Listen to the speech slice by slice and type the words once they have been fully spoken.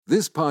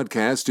This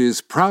podcast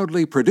is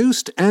proudly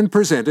produced and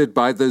presented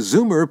by the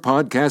Zoomer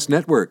Podcast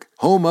Network,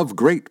 home of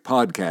great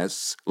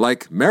podcasts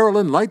like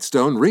Marilyn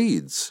Lightstone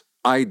Reads,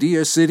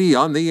 Idea City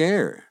on the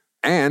Air,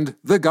 and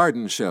The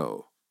Garden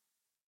Show.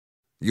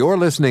 You're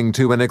listening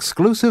to an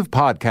exclusive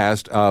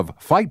podcast of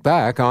Fight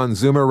Back on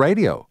Zoomer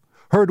Radio,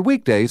 heard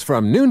weekdays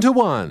from noon to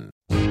 1.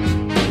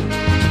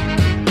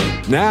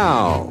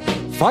 Now,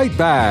 Fight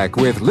Back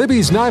with Libby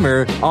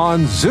Znaimer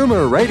on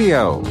Zoomer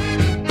Radio.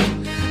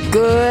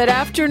 Good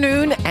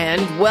afternoon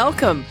and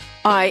welcome.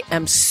 I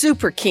am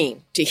super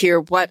keen to hear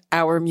what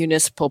our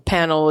municipal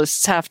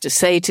panelists have to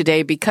say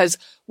today because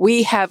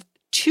we have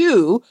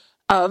two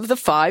of the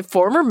 5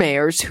 former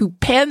mayors who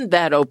penned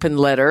that open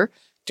letter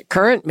to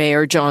current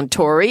Mayor John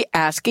Tory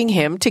asking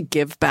him to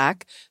give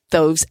back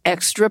those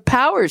extra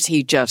powers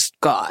he just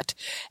got.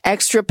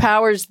 Extra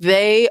powers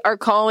they are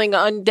calling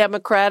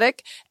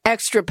undemocratic,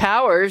 extra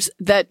powers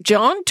that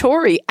John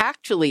Tory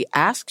actually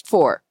asked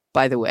for,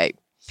 by the way.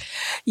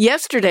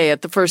 Yesterday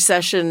at the first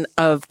session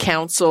of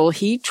council,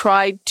 he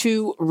tried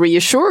to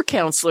reassure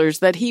councillors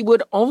that he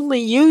would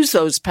only use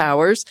those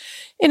powers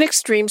in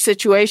extreme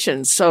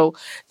situations. So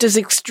does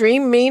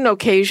extreme mean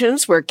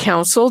occasions where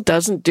council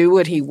doesn't do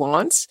what he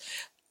wants?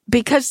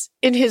 Because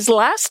in his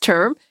last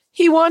term,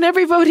 he won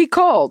every vote he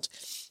called.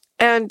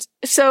 And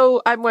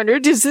so I wonder,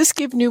 does this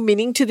give new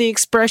meaning to the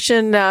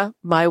expression,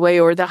 my way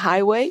or the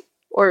highway?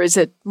 Or is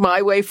it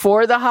my way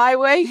for the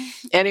highway?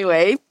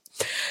 Anyway,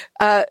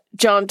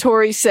 John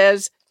Tory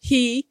says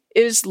he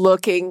is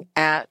looking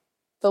at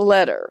the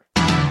letter.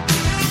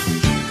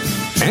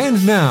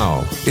 And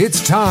now,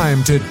 it's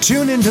time to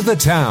tune into the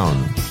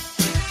town.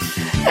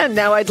 And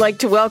now I'd like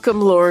to welcome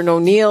Lauren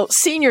O'Neill,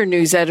 senior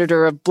news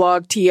editor of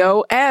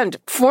BlogTO, and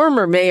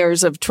former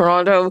mayors of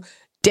Toronto,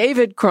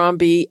 David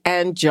Crombie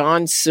and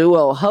John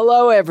Sewell.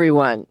 Hello,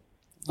 everyone.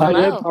 Hi,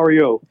 Liv. How are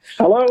you?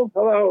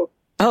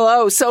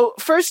 Hello. So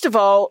first of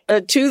all,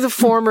 to the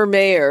former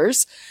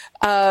mayors,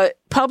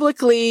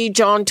 publicly,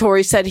 John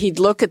Tory said he'd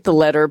look at the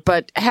letter,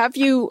 but have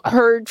you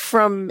heard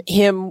from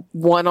him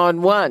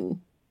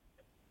one-on-one?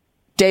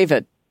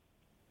 David?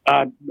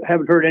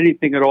 Haven't heard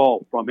anything at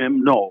all from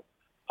him, no.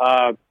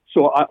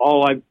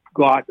 All I've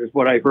got is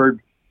what I heard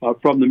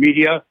from the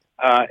media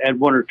and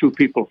 1 or 2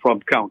 people from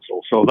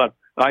council. So that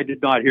I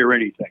did not hear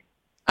anything.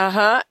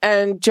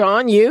 And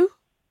John, you?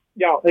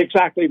 Yeah,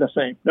 exactly the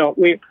same. No,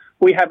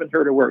 we haven't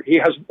heard a word. He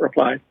hasn't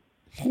replied.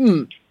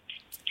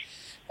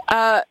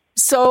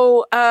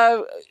 So,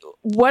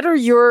 what are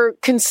your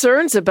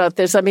concerns about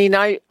this? I mean,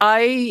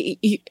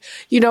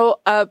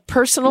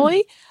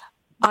 personally,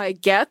 I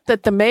get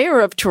that the mayor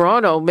of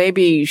Toronto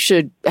maybe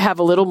should have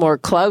a little more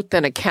clout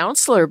than a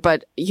councillor,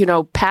 but,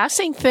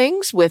 passing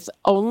things with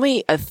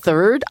only a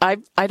third, I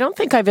don't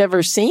think I've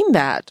ever seen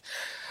that.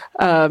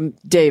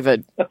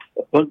 David?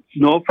 Well,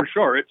 no, for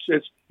sure.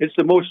 It's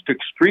the most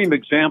extreme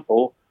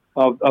example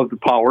of the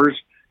powers,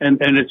 and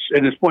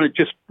it's one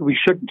we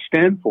shouldn't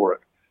stand for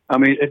it. I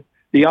mean,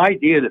 the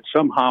idea that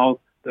somehow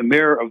the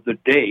mayor of the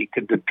day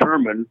can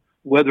determine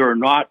whether or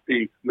not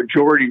the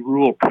majority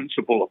rule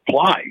principle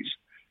applies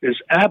is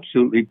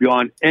absolutely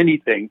beyond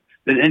anything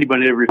that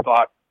anybody ever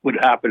thought would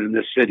happen in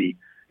this city.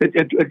 That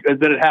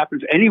it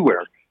happens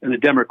anywhere in the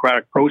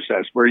democratic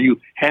process where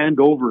you hand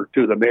over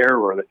to the mayor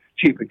or the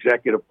chief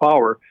executive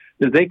power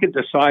that they can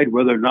decide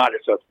whether or not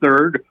it's a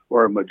third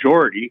or a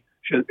majority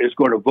is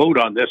going to vote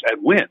on this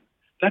and win.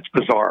 That's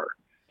bizarre.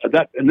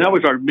 That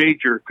was our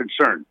major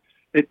concern.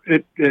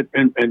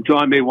 And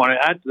John may want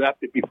to add to that,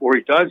 but before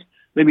he does,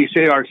 let me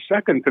say our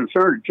second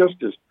concern, just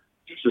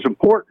as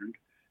important,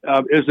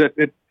 is that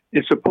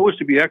it's supposed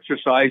to be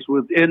exercised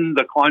within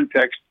the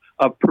context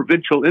of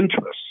provincial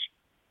interests.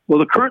 Well,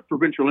 the current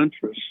provincial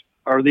interests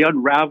are the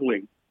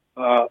unraveling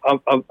of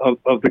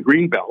the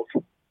Greenbelt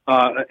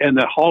and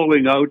the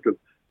hollowing out of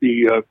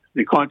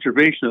the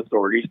conservation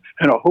authorities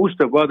and a host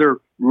of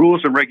other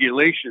rules and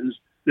regulations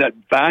that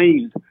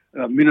bind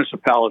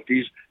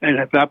municipalities and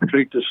have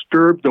actually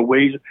disturbed the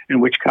ways in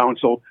which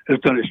council has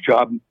done its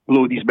job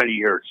below these many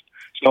years.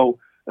 So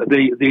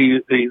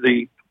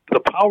the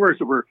powers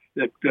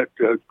that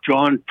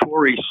John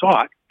Tory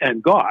sought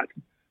and got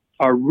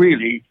are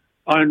really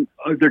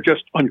they're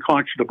just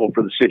unconscionable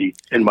for the city,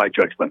 in my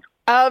judgment.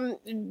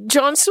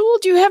 John Sewell,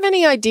 do you have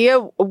any idea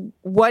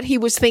what he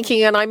was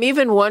thinking? And I'm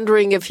even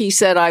wondering if he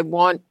said, I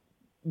want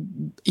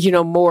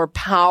more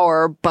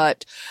power,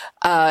 but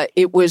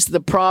it was the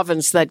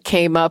province that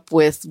came up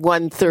with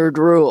 1/3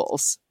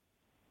 rules.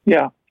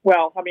 Yeah.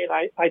 Well, I mean,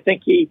 I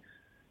think he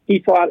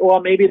thought, well,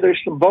 maybe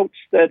there's some votes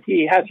that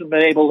he hasn't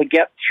been able to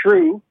get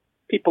through.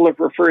 People have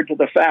referred to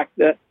the fact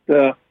that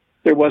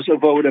there was a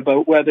vote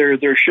about whether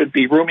there should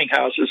be rooming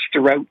houses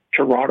throughout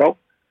Toronto.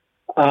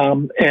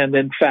 And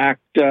in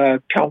fact,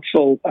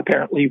 council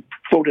apparently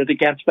voted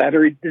against that,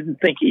 or he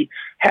didn't think he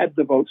had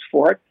the votes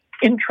for it.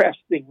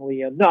 Interestingly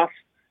enough,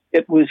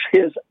 it was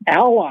his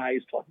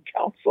allies on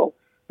council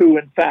who,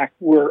 in fact,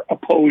 were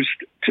opposed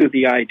to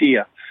the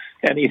idea.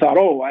 And he thought,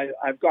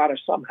 I've got to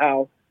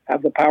somehow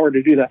have the power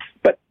to do that.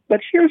 But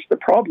here's the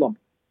problem.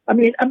 I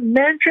mean,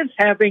 imagine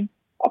having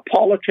a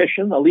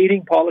politician, a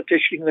leading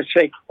politician, that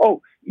say,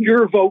 oh,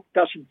 your vote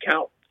doesn't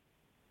count.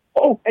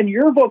 Oh, and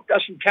your vote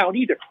doesn't count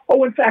either.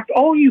 Oh, in fact,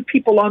 all you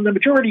people on the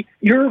majority,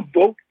 your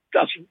vote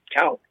doesn't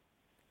count.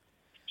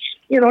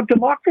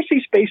 Democracy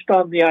is based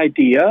on the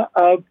idea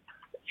of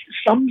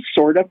some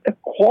sort of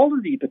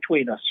equality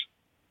between us.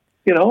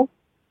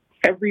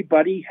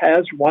 Everybody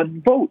has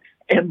one vote,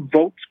 and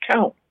votes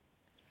count.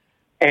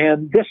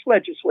 And this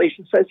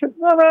legislation says,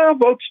 no,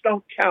 votes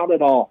don't count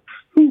at all.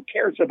 Who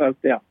cares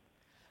about them?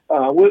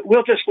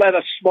 We'll just let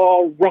a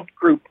small rump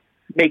group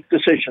make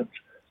decisions.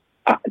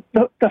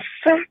 The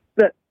fact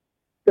that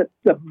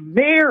the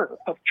mayor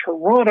of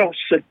Toronto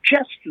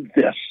suggested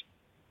this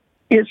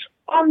is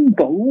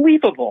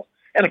unbelievable.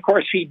 And of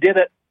course, he did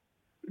it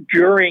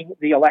during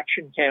the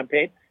election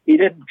campaign. He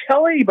didn't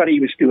tell anybody he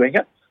was doing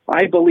it.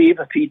 I believe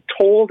if he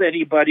told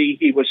anybody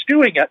he was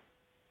doing it,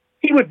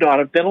 he would not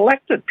have been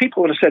elected.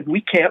 People would have said,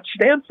 we can't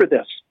stand for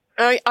this.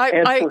 I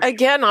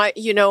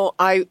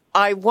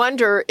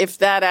wonder if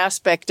that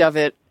aspect of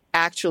it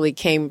actually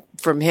came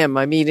from him.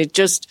 I mean, it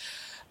just,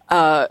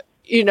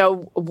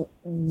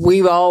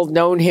 we've all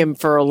known him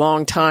for a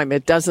long time.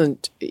 It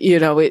doesn't,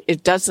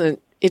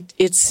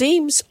 it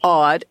seems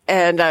odd.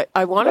 And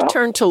I want to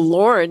turn to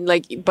Lauren,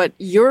 but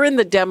you're in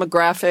the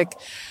demographic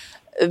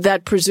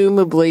that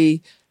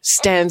presumably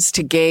stands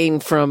to gain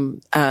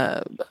from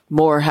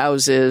more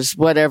houses,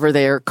 whatever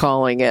they're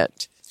calling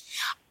it.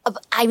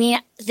 I mean,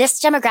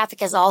 this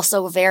demographic is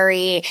also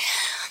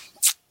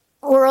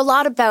we're a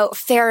lot about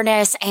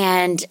fairness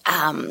and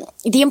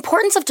the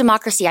importance of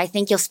democracy. I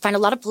think you'll find a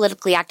lot of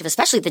politically active,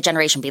 especially the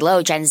generation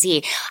below, Gen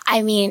Z.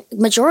 I mean,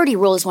 majority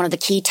rule is one of the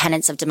key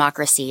tenets of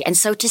democracy. And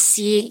so to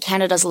see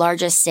Canada's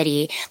largest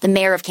city, the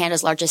mayor of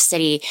Canada's largest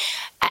city,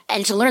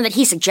 and to learn that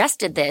he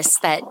suggested this,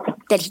 that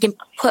he can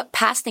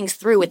pass things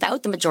through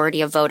without the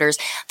majority of voters,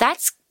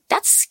 that's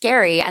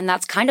scary, and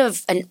that's kind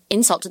of an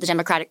insult to the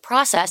democratic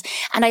process.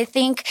 And I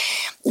think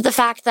the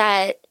fact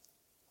that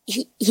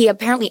he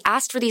apparently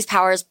asked for these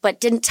powers but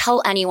didn't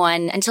tell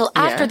anyone until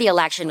after the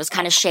election was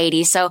kind of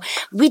shady. So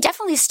we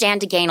definitely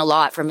stand to gain a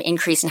lot from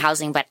increase in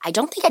housing, but I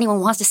don't think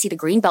anyone wants to see the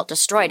Greenbelt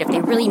destroyed if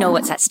they really know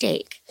what's at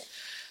stake.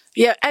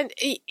 Yeah. And,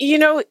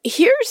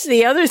 here's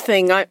the other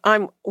thing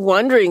I'm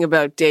wondering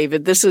about,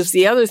 David. This is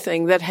the other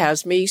thing that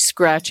has me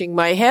scratching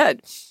my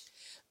head.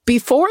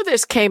 Before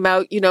this came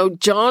out,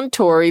 John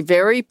Tory,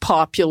 very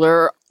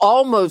popular,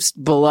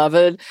 almost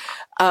beloved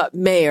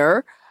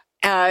mayor,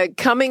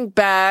 coming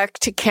back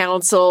to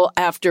council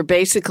after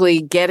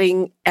basically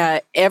getting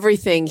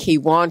everything he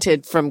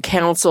wanted from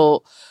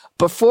council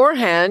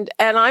beforehand.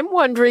 And I'm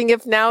wondering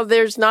if now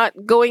there's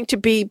not going to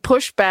be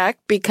pushback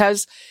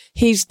because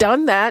he's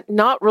done that,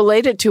 not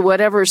related to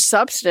whatever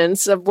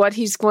substance of what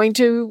he's going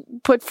to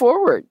put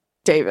forward,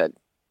 David.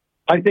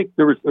 I think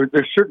there's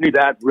certainly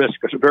that risk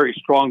is a very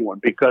strong one,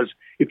 because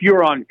if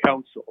you're on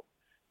council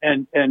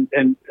and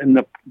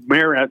the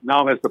mayor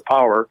now has the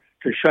power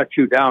to shut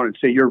you down and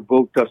say your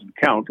vote doesn't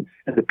count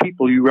and the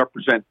people you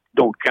represent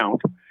don't count,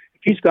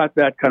 if he's got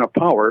that kind of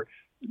power,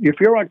 if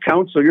you're on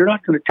council, you're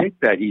not going to take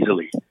that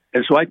easily.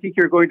 And so I think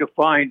you're going to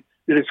find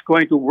that it's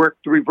going to work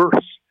the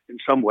reverse in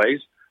some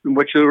ways, in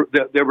which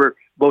there were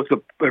both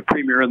the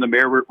premier and the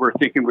mayor were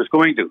thinking was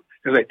going to.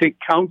 Because I think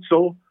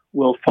council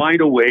will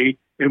find a way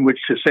in which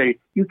to say,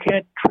 you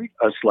can't treat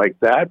us like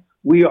that.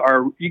 We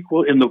are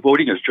equal in the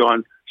voting, as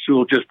John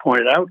Sewell just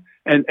pointed out.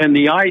 And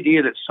the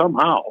idea that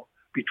somehow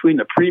between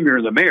the premier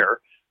and the mayor,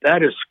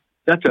 that's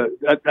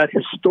that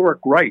historic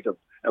right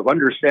of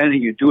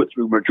understanding you do it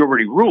through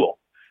majority rule,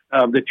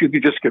 that you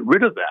could just get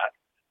rid of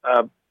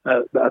that.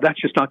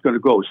 That's just not going to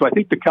go. So I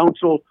think the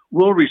council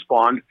will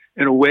respond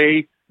in a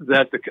way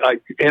that,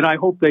 and I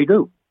hope they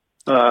do,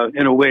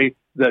 in a way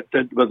that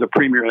the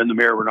premier and the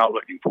mayor were not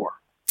looking for.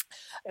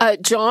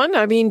 John,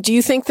 I mean, do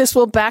you think this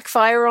will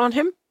backfire on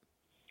him?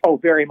 Oh,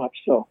 very much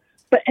so.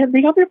 And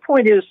the other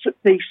point is that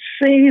they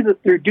say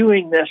that they're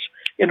doing this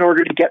in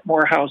order to get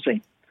more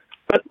housing.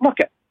 But look,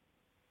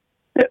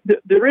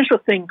 there is a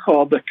thing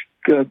called the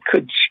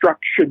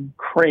Construction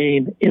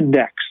Crane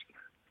Index,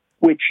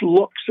 which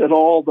looks at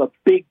all the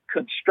big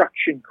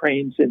construction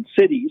cranes in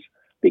cities,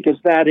 because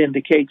that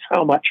indicates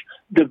how much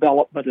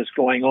development is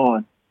going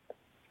on.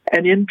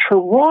 And in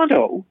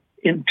Toronto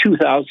in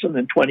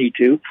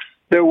 2022,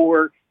 there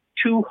were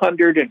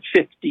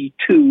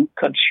 252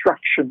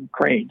 construction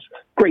cranes,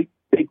 great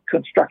big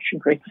construction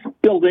cranes,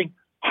 building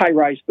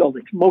high-rise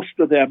buildings, most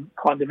of them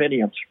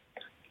condominiums.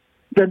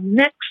 The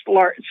next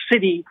large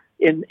city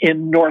in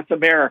North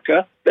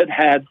America that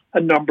had a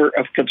number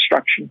of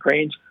construction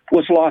cranes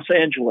was Los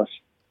Angeles,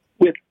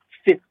 with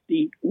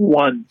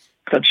 51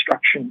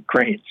 construction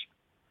cranes.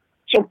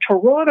 So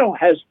Toronto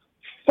has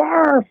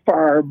far,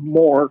 far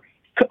more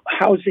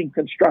housing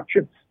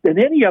construction than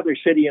any other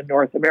city in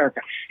North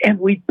America. And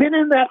we've been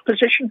in that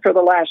position for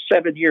the last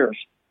 7 years.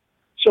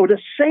 So to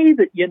say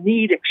that you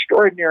need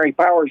extraordinary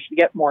powers to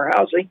get more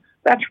housing,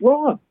 that's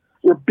wrong.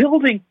 We're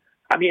building,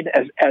 I mean,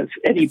 as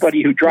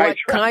anybody who drives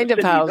what kind of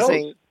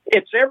housing knows,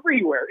 it's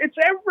everywhere. It's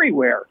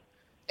everywhere.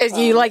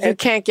 You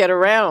can't get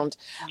around.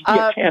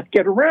 You can't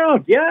get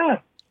around, yeah.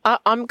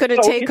 I'm going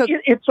to take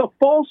It's a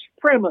false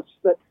premise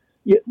that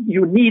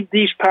you need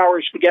these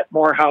powers to get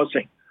more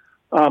housing.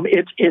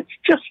 It's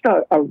just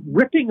a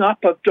ripping up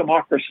of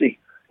democracy,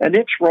 and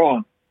it's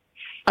wrong.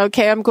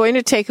 Okay, I'm going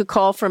to take a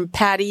call from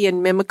Patty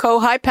in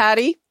Mimico. Hi,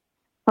 Patty.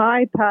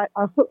 Hi, Pat.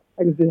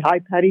 Hi,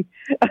 Patty.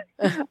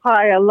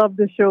 Hi, I love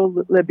the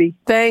show, Libby.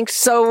 Thanks.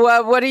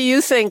 So what do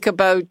you think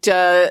about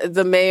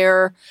the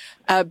mayor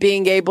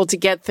being able to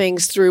get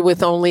things through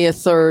with only a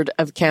third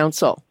of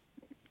council?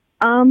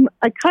 I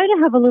kind of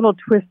have a little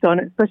twist on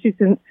it, especially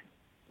since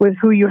with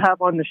who you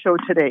have on the show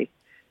today.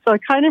 So I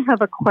kind of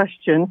have a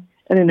question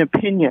and an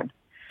opinion.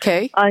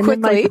 Okay, I'm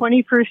quickly. in my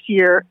 21st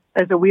year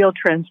as a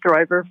Wheel-Trans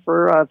driver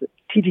for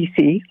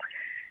TTC,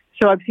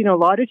 so I've seen a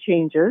lot of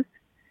changes.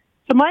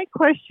 So my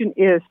question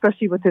is,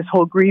 especially with this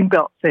whole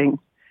Greenbelt thing,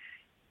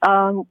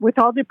 with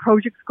all the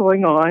projects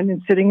going on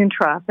and sitting in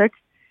traffic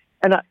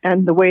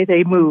and the way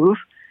they move,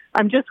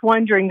 I'm just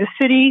wondering, the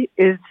city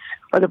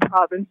or the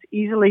province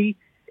easily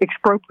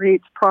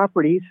expropriates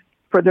properties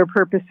for their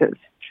purposes.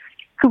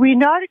 Could we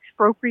not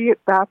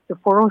expropriate back the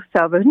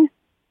 407,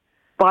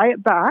 buy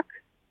it back,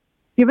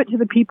 give it to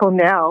the people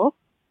now,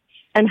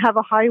 and have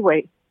a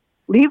highway?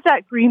 Leave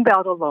that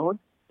Greenbelt alone.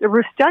 There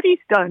were studies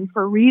done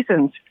for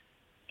reasons,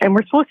 and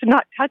we're supposed to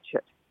not touch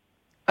it.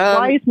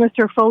 Why is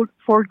Mr.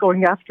 Ford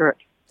going after it?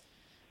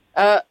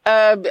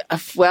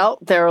 Well,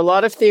 there are a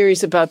lot of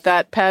theories about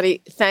that.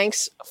 Patty,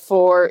 thanks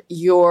for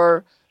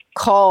your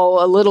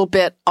call. A little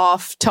bit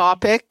off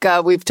topic.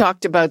 We've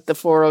talked about the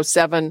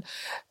 407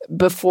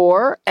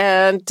 before,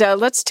 and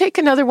let's take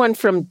another one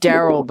from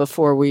Daryl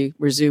before we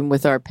resume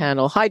with our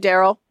panel. Hi,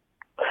 Daryl.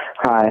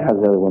 Hi, how's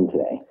everyone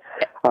today?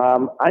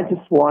 I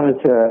just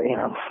wanted to,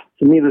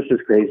 to me this is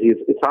crazy.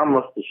 It's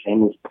almost a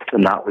shame the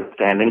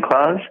notwithstanding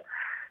clause.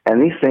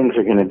 And these things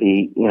are going to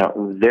be,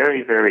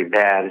 very, very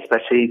bad,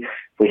 especially if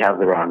we have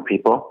the wrong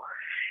people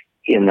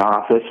in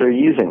office or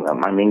using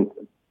them. I mean,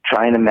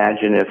 try and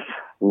imagine if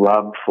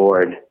Rob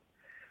Ford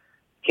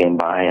came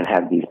by and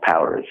had these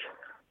powers.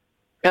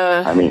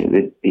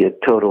 It'd be a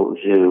total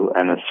zoo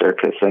and a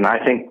circus. And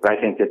I think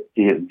that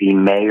the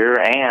mayor,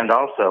 and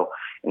also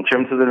in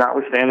terms of the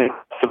notwithstanding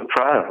of the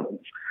trial,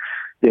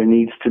 there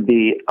needs to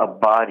be a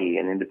body,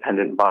 an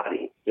independent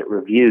body that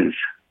reviews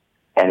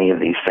any of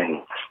these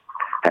things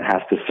and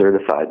has to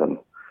certify them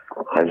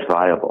as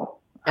viable.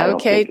 I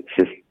don't think it's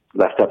just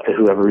left up to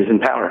whoever is in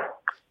power.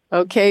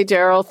 Okay,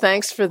 Daryl,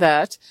 thanks for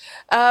that.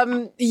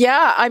 I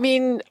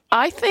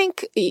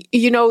think,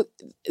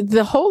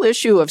 the whole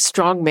issue of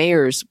strong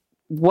mayors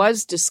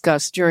was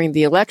discussed during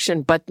the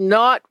election, but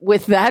not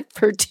with that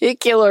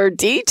particular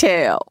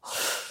detail.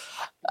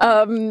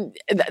 I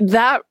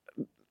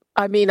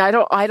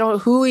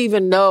don't, who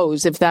even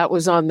knows if that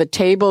was on the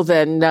table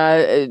then?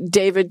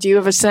 David, do you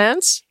have a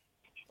sense?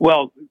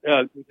 Well,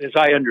 as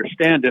I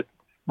understand it,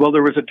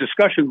 there was a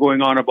discussion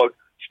going on about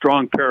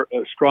strong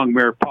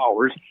mayor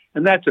powers,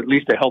 and that's at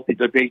least a healthy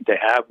debate to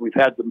have. We've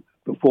had them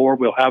before;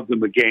 we'll have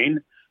them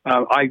again.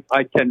 I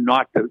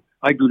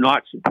do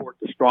not support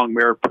the strong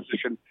mayor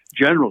position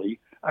generally.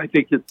 I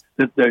think that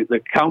the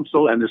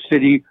council and the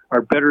city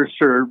are better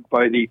served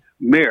by the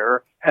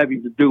mayor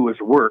having to do his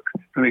work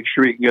to make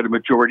sure he can get a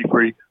majority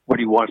for what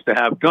he wants to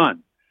have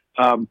done.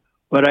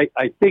 But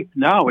I think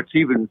now it's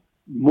even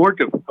more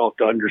difficult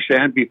to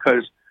understand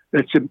because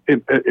at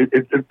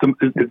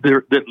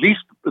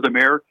least the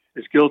mayor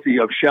is guilty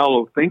of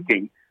shallow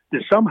thinking.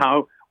 That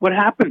somehow, what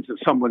happens if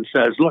someone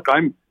says, "Look,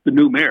 I'm the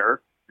new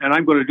mayor and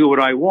I'm going to do what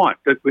I want"?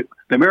 But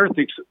the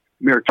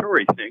Mayor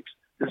Tory thinks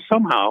that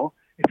somehow,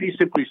 if he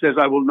simply says,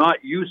 "I will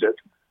not use it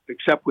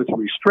except with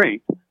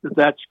restraint,"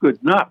 that's good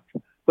enough.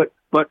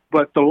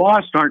 But the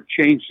laws aren't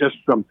changed just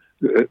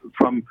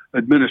from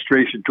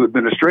administration to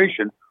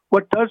administration.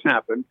 What does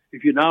happen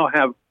if you now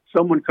have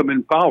someone come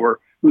in power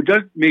who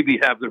does maybe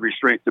have the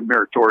restraint that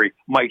Mayor Tory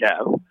might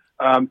have,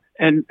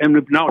 and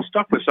we've now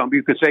stuck with somebody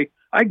who could say,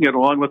 "I can get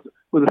along with it."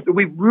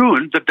 We've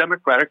ruined the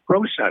democratic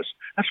process.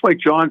 That's why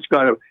John's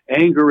got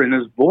anger in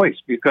his voice,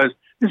 because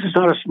this is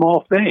not a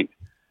small thing.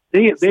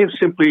 They've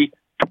simply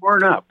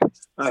torn up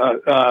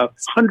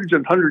hundreds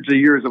and hundreds of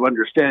years of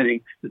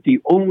understanding that the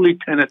only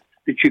tenet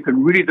that you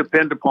can really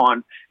depend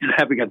upon in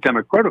having a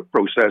democratic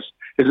process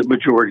is that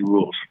majority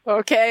rules.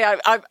 Okay,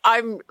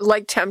 I'm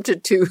like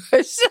tempted to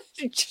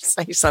just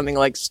say something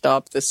like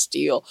 "stop the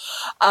steal."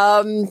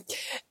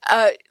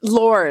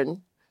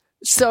 Lauren,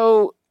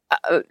 so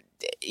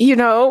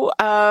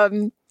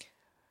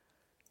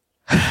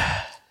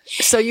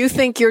so you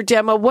think your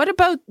demo? What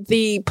about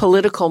the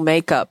political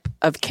makeup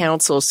of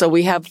council? So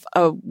we have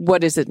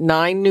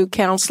 9 new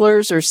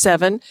councillors or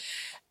 7,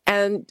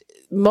 and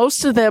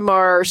most of them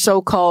are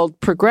so-called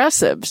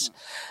progressives.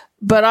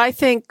 But I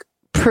think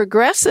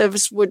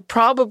progressives would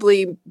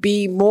probably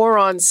be more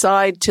on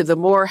side to the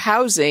more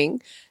housing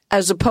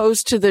as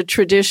opposed to the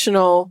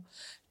traditional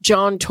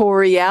John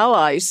Tory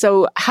allies.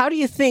 So how do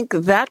you think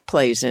that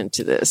plays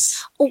into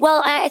this?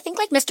 Well, I think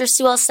like Mr.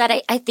 Sewell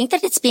said, I think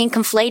that it's being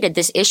conflated,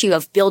 this issue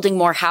of building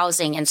more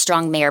housing and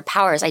strong mayor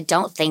powers. I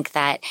don't think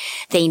that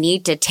they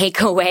need to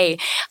take away,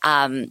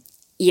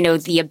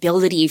 the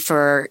ability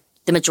for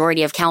the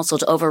majority of council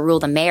to overrule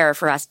the mayor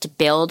for us to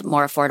build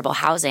more affordable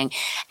housing.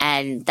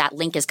 And that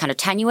link is kind of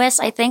tenuous,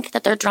 I think,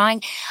 that they're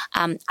drawing.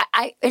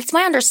 It's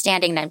my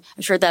understanding, and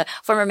I'm sure the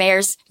former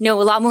mayors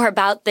know a lot more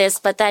about this,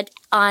 but that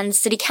on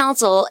city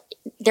council,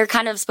 they're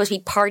kind of supposed to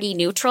be party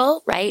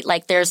neutral, right?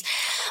 Like there's...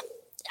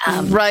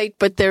 right,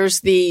 but there's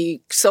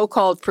the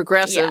so-called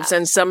progressives,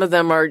 and some of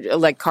them are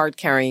like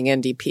card-carrying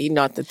NDP.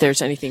 Not that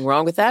there's anything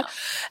wrong with that.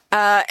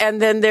 And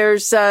then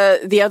there's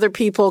the other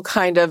people,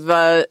 kind of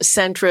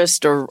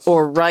centrist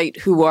or right,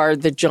 who are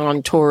the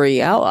John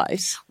Tory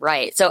allies.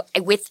 Right. So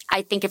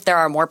I think if there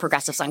are more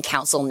progressives on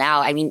council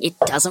now, I mean, it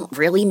doesn't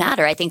really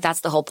matter. I think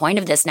that's the whole point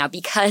of this now,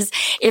 because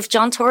if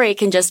John Tory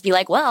can just be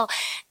like, well,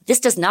 this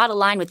does not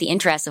align with the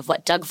interests of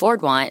what Doug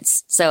Ford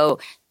wants, so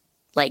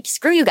like,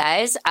 screw you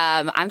guys.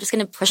 I'm just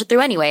going to push it through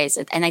anyways.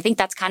 And I think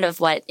that's kind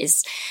of what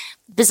is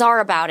bizarre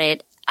about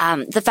it.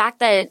 The fact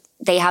that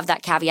they have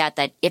that caveat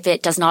that if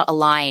it does not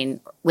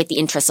align with the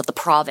interests of the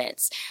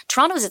province,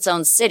 Toronto is its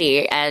own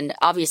city. And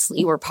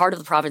obviously we're part of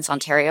the province,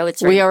 Ontario.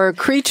 We are a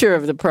creature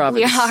of the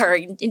province. We are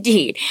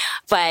indeed.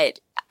 But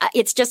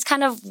it's just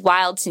kind of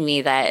wild to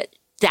me that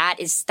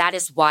is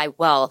why,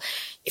 well,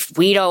 if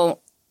we don't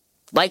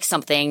like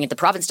something, if the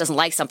province doesn't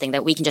like something,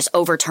 that we can just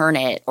overturn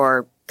it,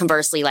 or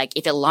conversely, like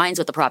if it aligns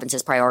with the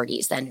province's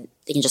priorities, then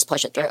they can just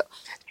push it through.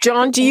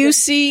 John, do you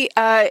see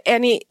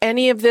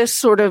any of this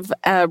sort of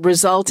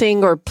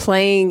resulting or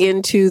playing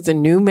into the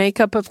new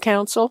makeup of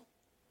council?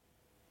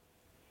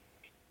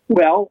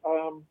 Well,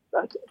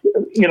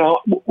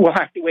 we'll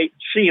have to wait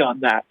and see on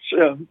that.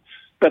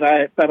 But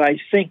I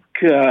think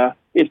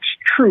it's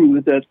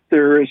true that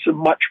there is a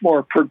much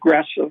more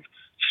progressive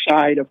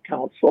side of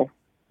council,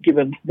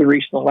 given the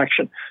recent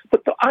election.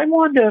 But I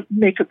want to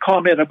make a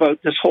comment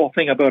about this whole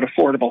thing about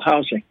affordable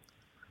housing.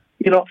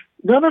 You know,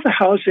 none of the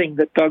housing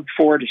that Doug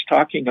Ford is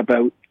talking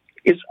about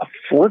is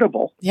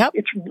affordable. Yep.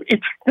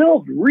 It's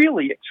still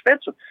really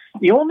expensive.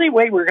 The only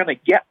way we're going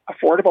to get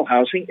affordable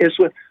housing is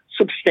with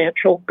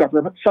substantial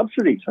government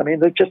subsidies. I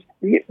mean,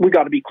 we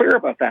got to be clear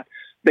about that.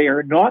 They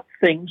are not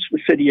things the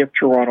city of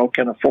Toronto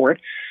can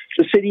afford.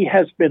 The city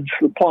has been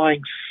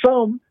supplying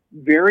some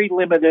very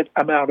limited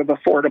amount of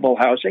affordable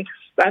housing.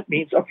 That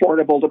means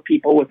affordable to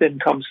people with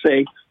incomes,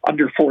 say,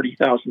 under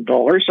 $40,000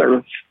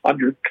 or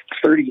under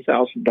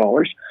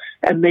 $30,000.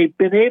 And they've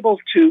been able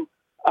to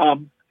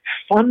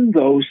fund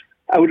those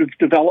out of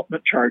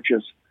development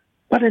charges.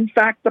 But in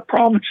fact, the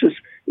province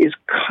is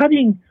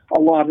cutting a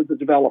lot of the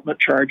development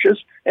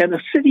charges, and the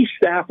city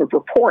staff have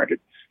reported,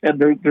 and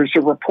there's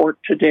a report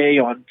today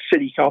on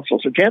City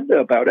Council's agenda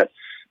about it,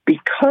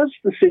 because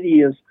the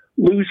city is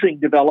losing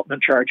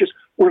development charges,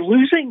 we're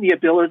losing the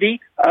ability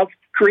of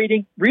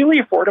creating really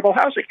affordable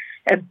housing.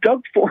 And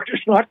Doug Ford has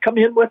not come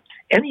in with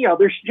any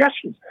other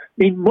suggestions. I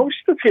mean,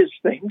 most of his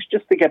things,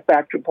 just to get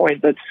back to a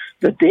point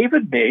that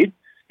David made,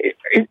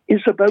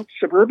 is about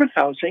suburban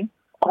housing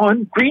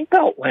on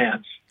greenbelt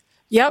lands.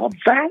 Yep. Well,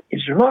 that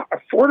is not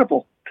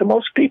affordable to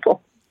most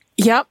people.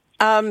 Yep.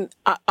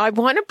 I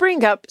want to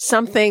bring up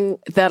something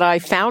that I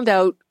found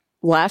out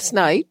last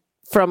night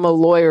from a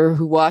lawyer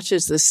who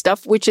watches this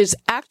stuff, which is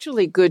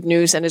actually good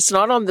news. And it's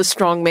not on the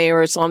Strong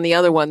Mayor. It's on the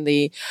other one,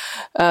 the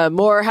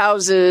more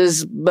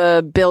houses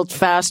built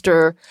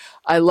faster.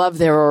 I love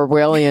their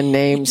Orwellian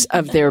names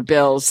of their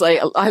bills.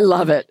 I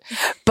love it.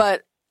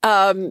 But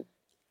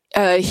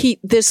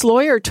this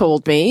lawyer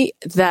told me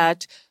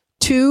that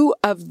two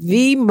of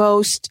the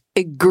most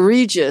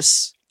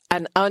egregious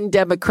and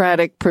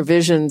undemocratic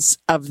provisions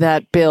of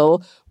that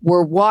bill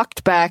were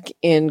walked back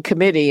in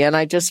committee. And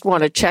I just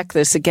want to check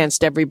this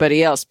against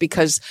everybody else,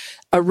 because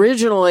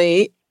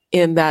originally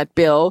in that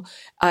bill,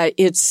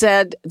 it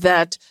said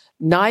that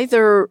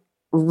neither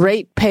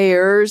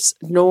ratepayers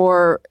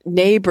nor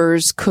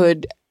neighbors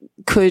could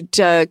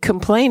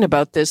complain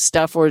about this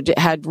stuff or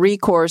had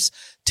recourse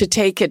to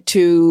take it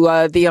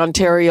to the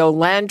Ontario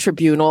Land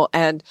Tribunal.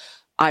 And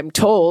I'm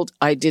told,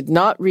 I did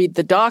not read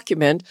the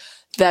document,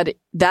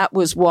 that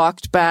was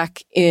walked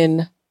back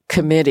in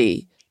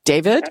committee.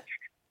 David?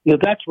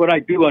 That's what I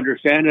do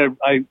understand.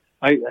 I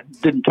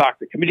didn't talk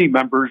to committee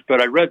members,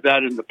 but I read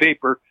that in the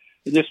paper.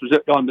 And this was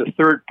on the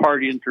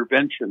third-party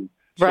intervention,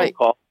 right?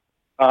 So-called,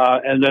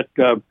 and that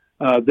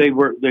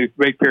the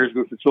ratepayers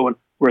groups and so on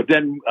were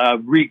then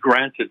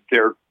re-granted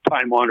their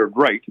time-honored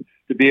right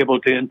to be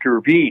able to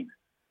intervene.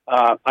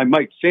 I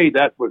might say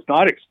that was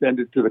not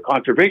extended to the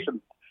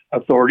conservation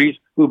authorities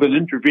who've been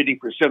intervening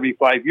for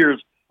 75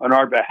 years on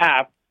our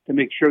behalf to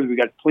make sure that we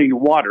got clean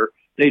water.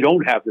 They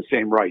don't have the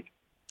same right.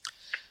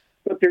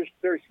 But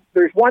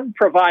there's one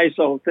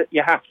proviso that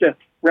you have to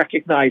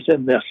recognize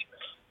in this.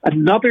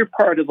 Another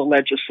part of the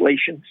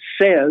legislation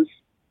says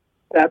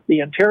that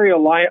the Ontario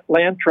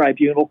Land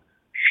Tribunal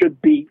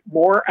should be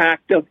more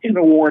active in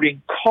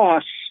awarding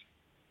costs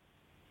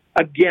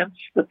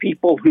against the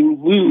people who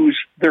lose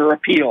their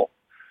appeal.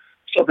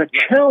 So the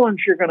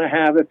challenge you're going to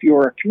have if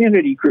you're a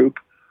community group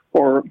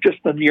or just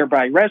a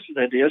nearby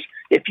resident is,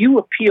 if you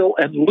appeal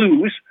and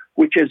lose,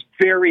 which is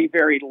very,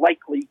 very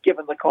likely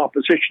given the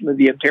composition of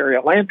the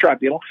Ontario Land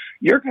Tribunal,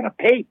 you're going to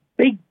pay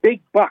big, big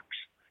bucks.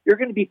 you're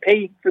going to be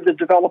paying for the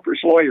developers'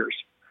 lawyers.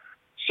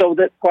 So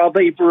that while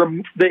they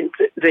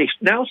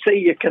now say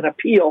you can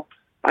appeal,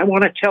 I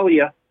want to tell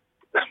you,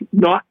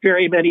 not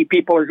very many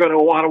people are going to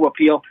want to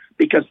appeal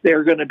because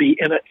they're going to be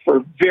in it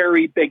for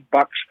very big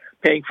bucks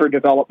paying for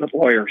development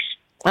lawyers.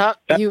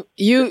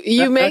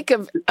 You make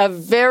a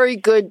very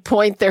good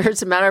point there.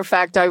 As a matter of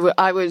fact,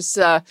 I was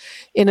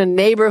in a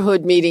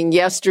neighborhood meeting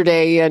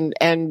yesterday, and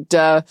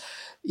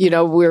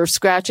we're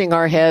scratching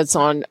our heads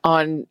on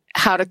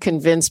how to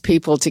convince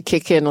people to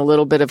kick in a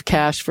little bit of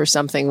cash for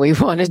something we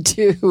want to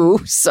do.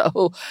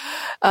 So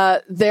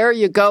there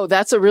you go.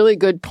 That's a really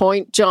good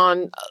point,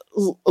 John.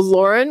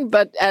 Lauren,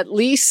 but at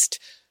least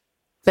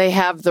they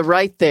have the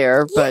right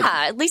there. But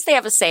yeah, at least they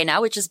have a say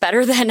now, which is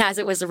better than as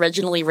it was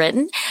originally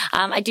written.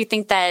 I do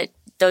think that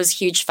those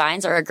huge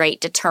fines are a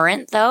great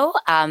deterrent, though,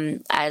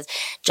 as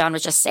John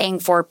was just saying,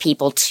 for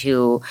people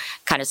to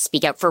kind of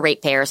speak out, for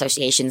ratepayer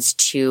associations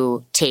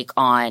to take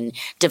on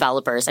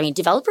developers. I mean,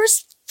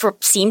 developers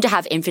seem to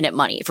have infinite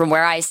money from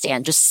where I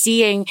stand. Just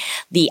seeing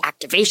the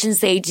activations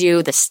they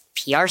do, the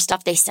PR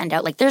stuff they send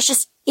out, like there's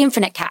just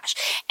infinite cash.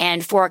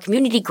 And for a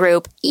community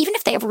group, even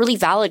if they have really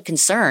valid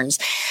concerns,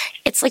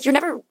 it's like you're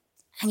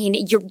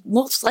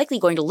most likely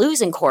going to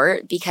lose in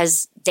court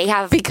because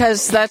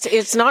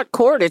it's not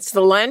court, it's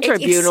the land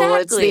tribunal,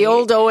 exactly. It's the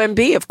old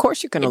OMB. Of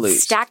course you're going to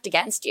lose. Stacked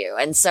against you.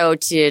 And so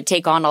to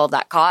take on all of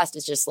that cost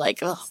is just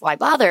like, why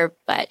bother?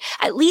 But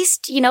at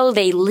least,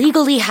 they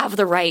legally have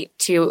the right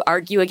to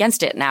argue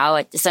against it now.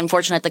 It's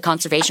unfortunate the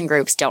conservation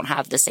groups don't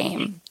have the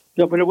same.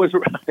 No, but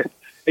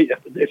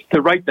it's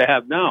the right they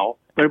have now,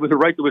 but it was a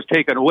right that was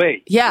taken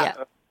away. Yeah.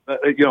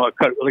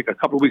 Like a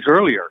couple of weeks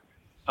earlier.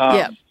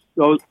 Yeah.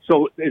 So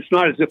it's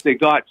not as if they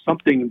got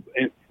something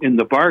in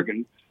the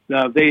bargain.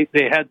 They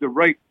had the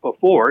right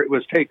before, it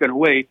was taken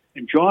away.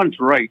 And John's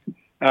right.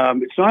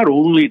 It's not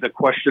only the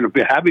question of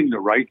having the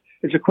right,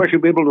 it's a question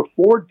of being able to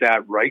afford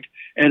that right.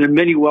 And in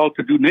many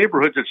well-to-do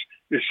neighborhoods,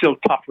 it's still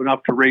tough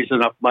enough to raise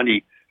enough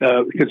money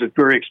because it's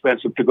very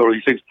expensive to go to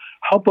these things.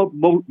 How about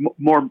more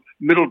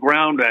middle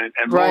ground and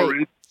right. more?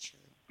 I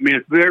mean,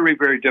 it's very,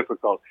 very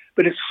difficult.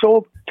 But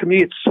to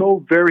me, it's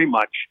so very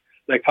much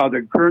like how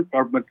the current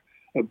government,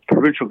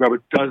 provincial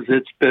government, does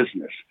its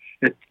business.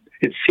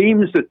 It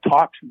seems that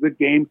talk's a good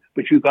game,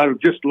 but you've got to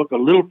just look a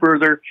little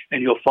further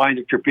and you'll find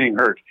that you're being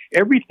hurt.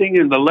 Everything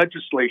in the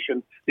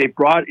legislation they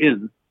brought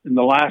in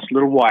the last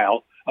little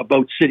while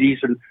about cities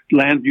and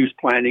land use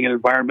planning and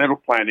environmental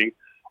planning,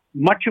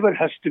 much of it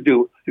has to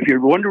do, if you're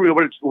wondering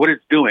what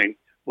it's doing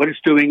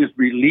is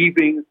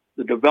relieving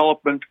the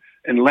development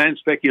and land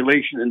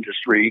speculation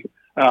industry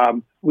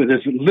with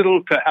as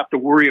little to have to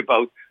worry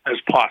about as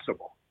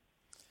possible.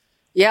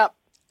 Yep.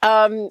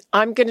 I'm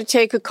going to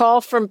take a call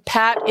from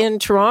Pat in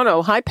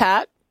Toronto. Hi,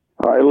 Pat.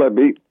 Hi,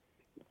 Libby.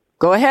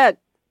 Go ahead.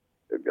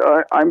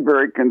 I'm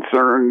very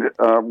concerned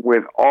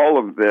with all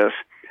of this.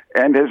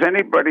 And has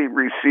anybody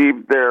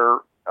received their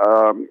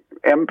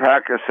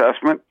MPAC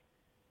assessment?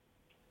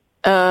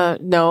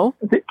 No.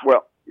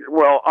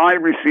 Well, I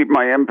received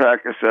my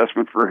MPAC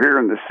assessment for here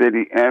in the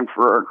city and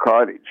for our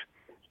cottage.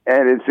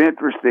 And it's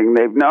interesting.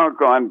 They've now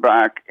gone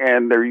back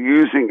and they're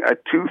using a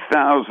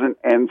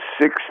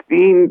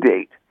 2016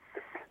 date.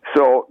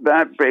 So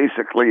that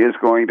basically is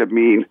going to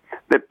mean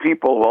that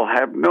people will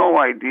have no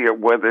idea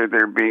whether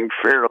they're being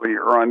fairly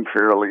or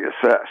unfairly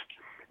assessed.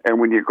 And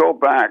when you go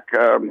back,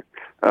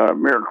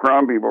 Mayor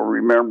Crombie will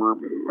remember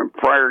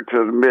prior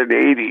to the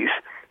mid-'80s,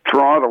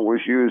 Toronto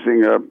was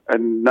using a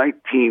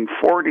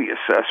 1940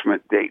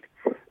 assessment date.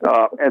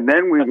 And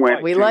then we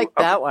went We like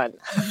that one.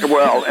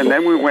 Well, and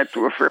then we went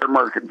to a fair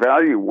market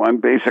value one,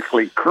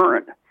 basically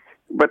current.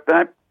 But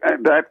that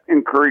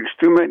encouraged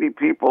too many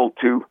people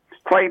to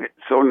fight it.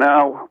 So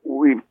now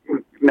we're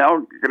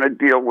going to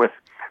deal with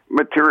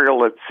material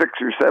that's 6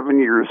 or 7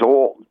 years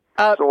old.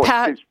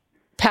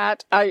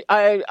 Pat,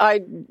 I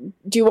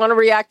do you want to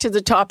react to the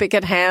topic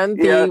at hand?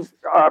 Yes,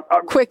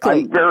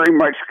 quickly. I'm very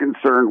much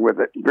concerned with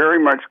it. Very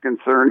much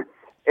concerned,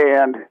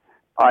 and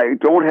I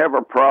don't have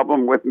a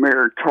problem with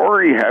Mayor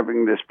Tory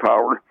having this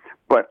power,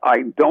 but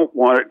I don't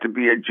want it to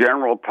be a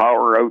general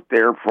power out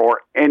there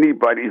for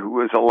anybody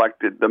who is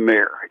elected the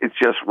mayor. It's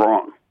just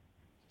wrong.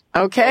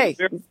 Okay,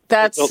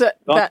 that's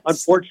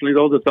unfortunately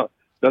though it's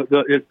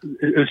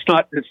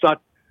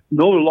not.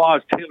 No law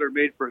is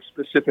tailor-made for a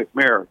specific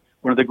mayor.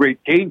 One of the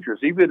great dangers,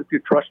 even if you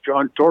trust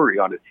John Tory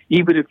on it,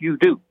 even if you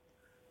do,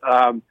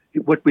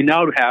 what we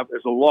now have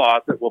is a law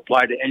that will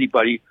apply to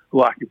anybody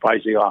who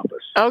occupies the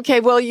office.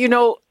 Okay, well,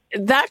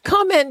 that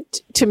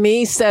comment to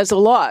me says a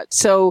lot.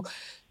 So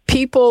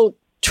people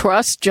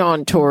trust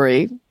John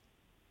Tory,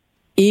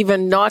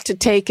 even not to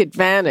take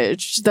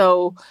advantage,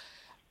 though.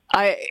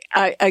 I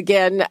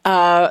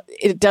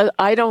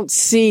don't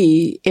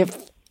see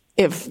if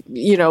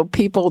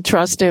people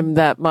trust him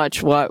that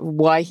much,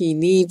 why he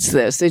needs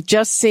this. It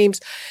just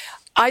seems,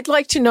 I'd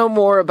like to know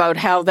more about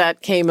how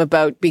that came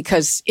about,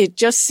 because it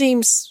just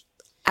seems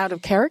out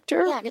of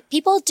character. Yeah,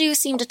 people do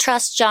seem to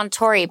trust John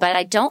Tory, but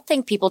I don't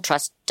think people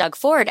trust Doug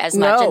Ford as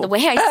much. No. And the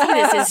way I see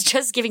this is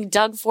just giving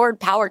Doug Ford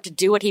power to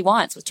do what he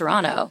wants with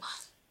Toronto.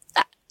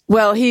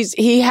 Well,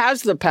 he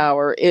has the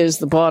power is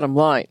the bottom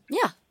line.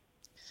 Yeah.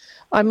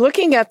 I'm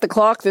looking at the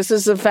clock. This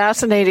is a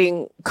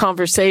fascinating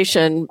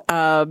conversation,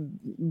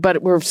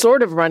 but we're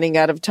sort of running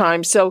out of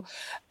time. So,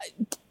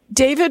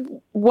 David,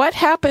 what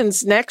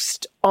happens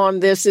next on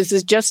this? Is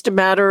it just a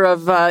matter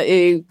of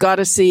you got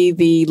to see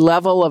the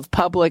level of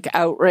public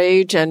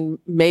outrage and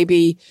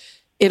maybe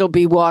it'll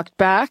be walked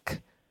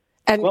back?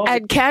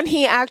 And can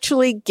he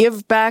actually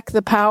give back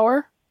the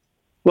power?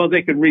 Well,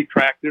 they can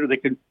retract it, or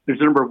there's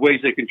a number of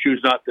ways they can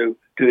choose not to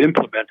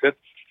implement it.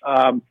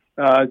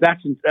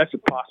 That's a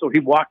possible. He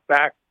walked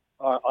back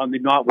on the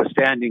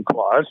notwithstanding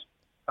clause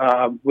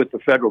with the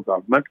federal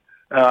government.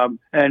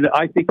 And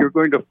I think you're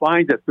going to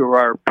find that there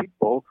are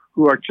people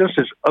who are just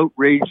as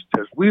outraged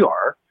as we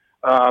are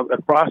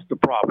across the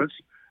province.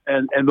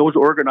 And those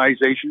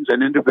organizations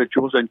and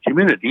individuals and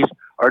communities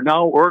are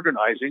now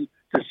organizing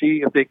to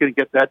see if they can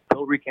get that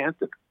bill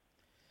recanted.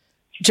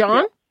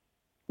 John?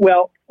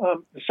 Well,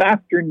 this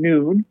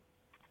afternoon,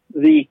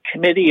 the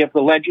committee of the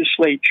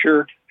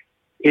legislature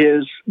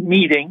is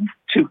meeting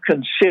to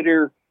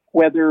consider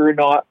whether or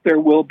not there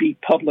will be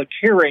public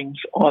hearings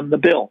on the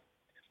bill.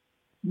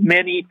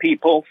 Many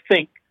people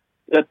think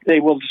that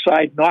they will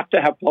decide not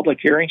to have public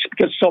hearings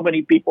because so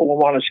many people will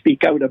want to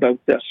speak out about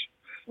this.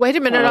 Wait a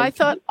minute.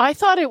 I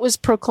thought it was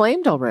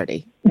proclaimed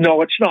already.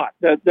 No, it's not.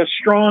 The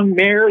Strong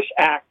Mayors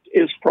Act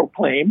is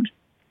proclaimed.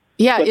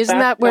 Yeah, isn't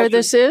that where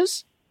this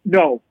is?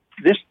 No,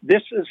 this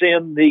is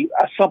in the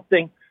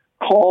something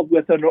called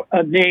with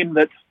a name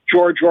that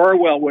George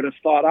Orwell would have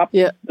thought up.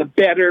 Yeah. The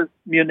Better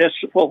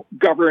Municipal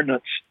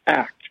Governance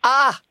Act.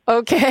 Ah,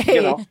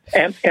 okay.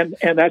 And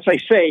as I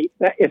say,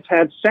 it's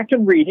had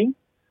second reading,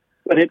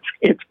 but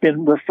it's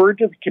been referred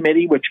to the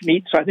committee, which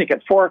meets, I think,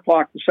 at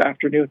 4:00 this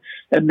afternoon,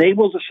 and they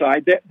will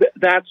decide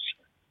that's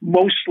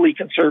mostly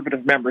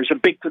conservative members, a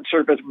big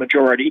conservative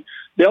majority.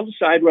 They'll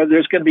decide whether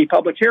there's going to be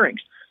public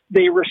hearings.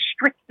 They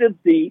restricted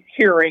the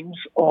hearings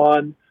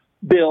on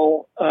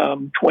Bill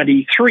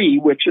 23,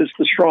 which is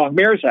the Strong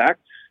Mayors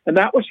Act, and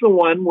that was the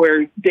one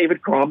where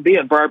David Crombie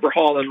and Barbara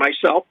Hall and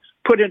myself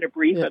put in a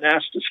brief and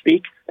asked to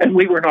speak, and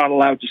we were not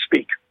allowed to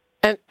speak.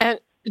 And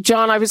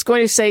John, I was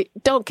going to say,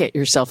 don't get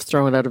yourself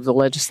thrown out of the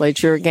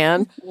legislature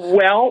again.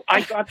 Well,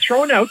 I got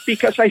thrown out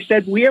because I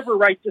said we have a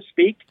right to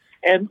speak,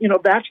 and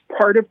that's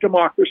part of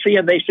democracy.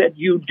 And they said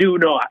you do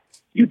not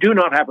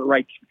have a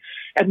right.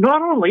 And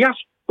not only us,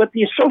 but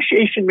the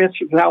Association of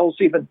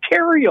Municipalities of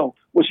Ontario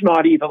was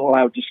not even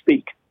allowed to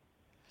speak.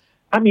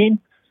 I mean,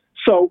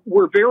 so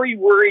we're very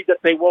worried that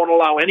they won't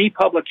allow any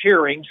public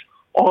hearings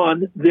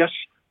on this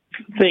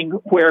thing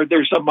where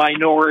there's a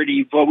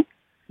minority vote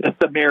that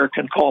the mayor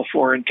can call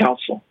for in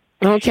council.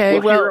 Okay,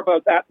 we'll hear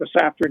about that this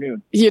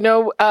afternoon.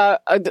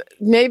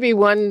 Maybe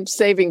one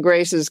saving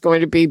grace is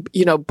going to be,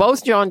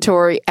 both John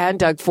Tory and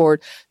Doug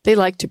Ford, they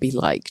like to be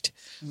liked.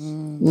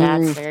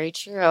 That's very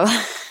true.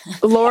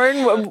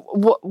 Lauren,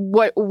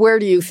 where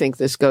do you think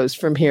this goes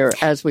from here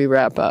as we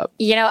wrap up?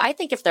 I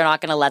think if they're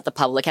not going to let the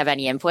public have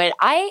any input,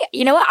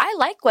 I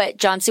like what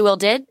John Sewell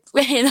did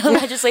in the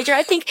legislature.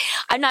 I think,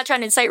 I'm not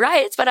trying to incite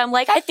riots, but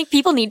I think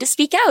people need to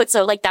speak out.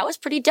 So that was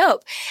pretty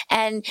dope.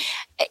 And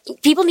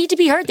people need to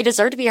be heard. They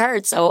deserve to be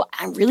heard. So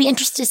I'm really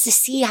interested to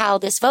see how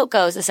this vote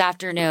goes this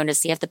afternoon, to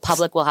see if the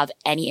public will have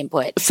any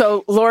input.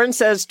 So Lauren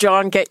says,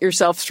 John, get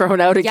yourself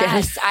thrown out again.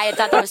 Yes, I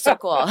thought that was so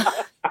cool.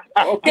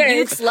 Okay. The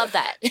youths love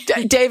that.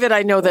 David,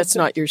 I know that's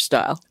not your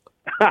style.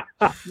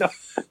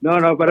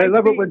 No, but I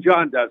love it when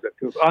John does it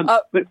too,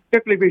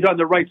 particularly if he's on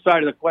the right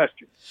side of the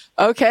question.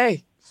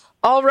 Okay.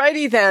 All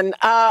righty then.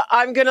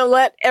 I'm going to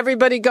let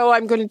everybody go.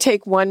 I'm going to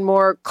take one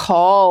more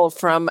call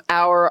from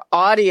our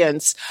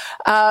audience.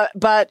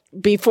 But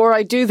before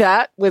I do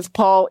that, with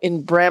Paul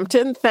in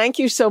Brampton, thank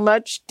you so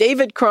much,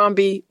 David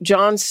Crombie,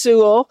 John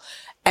Sewell,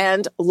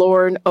 and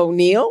Lauren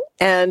O'Neill.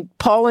 And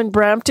Paul in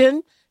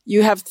Brampton,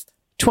 you have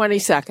 20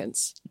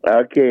 seconds.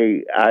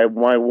 Okay.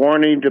 My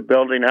warning to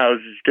building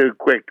houses too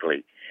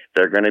quickly.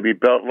 They're going to be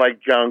built like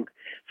junk.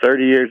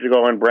 30 years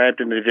ago in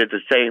Brampton, they did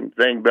the same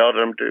thing, built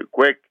them too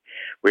quick.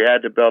 We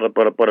had to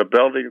put a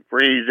building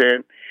freeze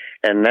in,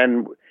 and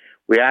then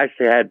we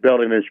actually had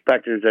building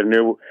inspectors that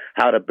knew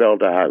how to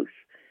build a house.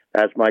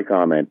 That's my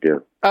comment,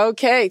 too.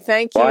 Okay,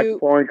 thank you. Watch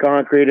pouring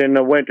concrete in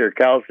the winter,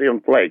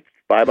 calcium flakes.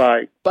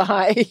 Bye-bye.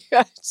 Bye.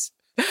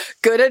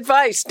 Good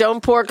advice.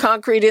 Don't pour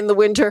concrete in the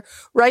winter.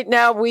 Right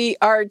now, we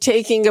are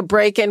taking a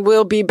break, and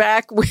we'll be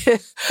back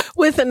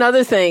with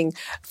another thing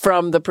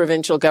from the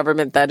provincial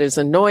government that is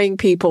annoying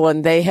people,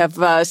 and they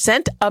have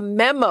sent a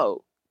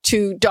memo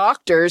to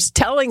doctors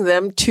telling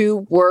them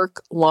to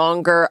work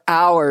longer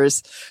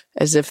hours,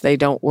 as if they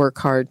don't work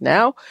hard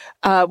now.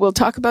 We'll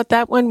talk about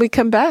that when we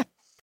come back.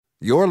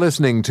 You're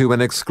listening to an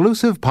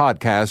exclusive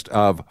podcast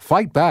of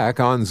Fight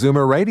Back on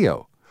Zoomer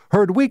Radio.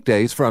 Heard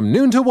weekdays from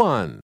noon to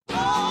 1.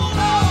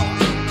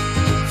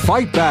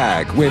 Fight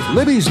Back with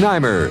Libby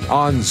Znaimer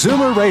on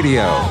Zoomer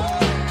Radio.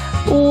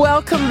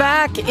 Welcome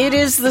back. It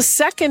is the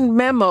second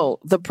memo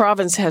the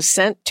province has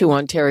sent to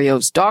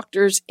Ontario's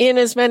doctors in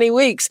as many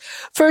weeks.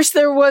 First,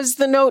 there was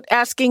the note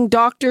asking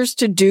doctors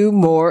to do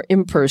more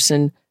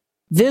in-person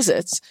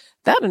visits.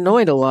 That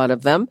annoyed a lot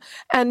of them.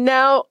 And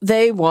now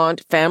they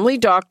want family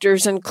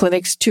doctors and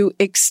clinics to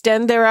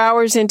extend their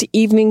hours into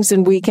evenings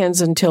and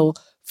weekends until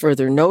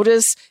further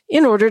notice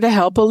in order to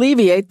help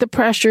alleviate the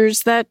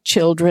pressures that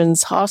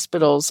children's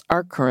hospitals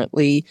are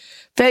currently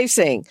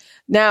facing.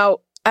 Now,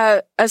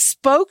 a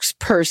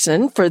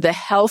spokesperson for the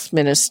health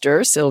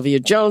minister, Sylvia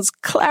Jones,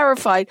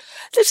 clarified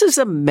this is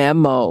a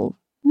memo,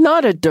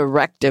 not a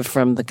directive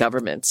from the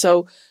government.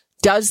 So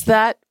does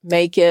that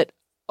make it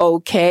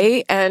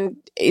okay? And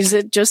is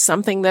it just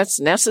something that's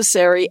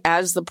necessary,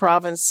 as the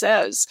province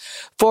says?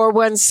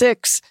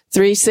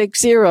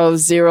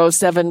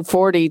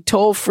 416-360-0740,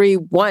 toll free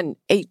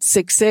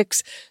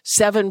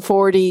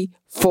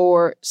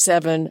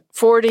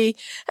 1-866-740-4740.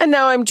 And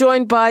now I'm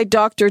joined by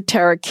Dr.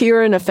 Tara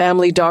Kieran, a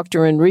family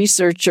doctor and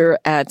researcher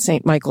at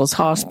St. Michael's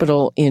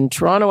Hospital in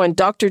Toronto, and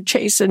Dr.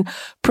 Chasen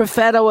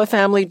Profetto, a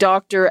family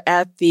doctor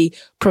at the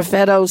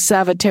Profetto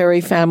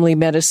Saviteri Family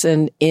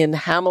Medicine in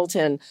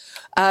Hamilton.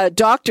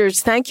 Doctors,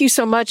 thank you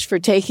so much for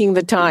taking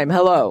the time.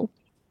 Hello.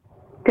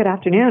 Good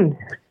afternoon.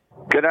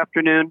 Good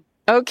afternoon.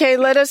 Okay,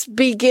 let us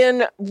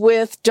begin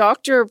with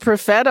Dr.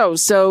 Profetto.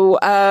 So,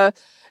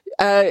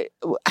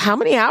 how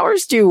many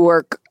hours do you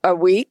work a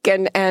week,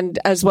 and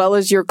as well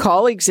as your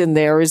colleagues in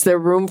there? Is there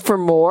room for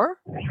more?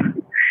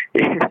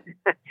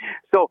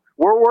 So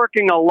we're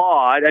working a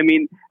lot. I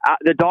mean,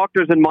 the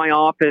doctors in my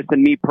office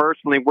and me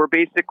personally, we're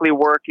basically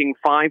working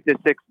 5 to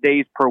 6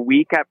 days per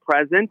week at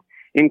present,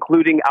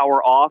 including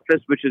our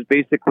office, which is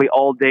basically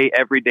all day,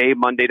 every day,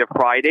 Monday to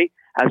Friday,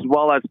 as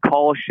well as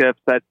call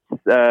shifts that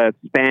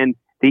span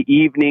the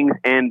evenings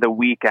and the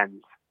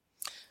weekends.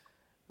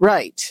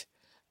 Right.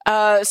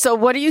 So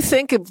what do you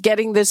think of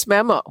getting this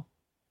memo?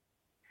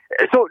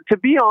 So to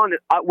be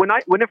honest, when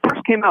it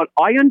first came out,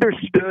 I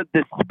understood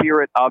the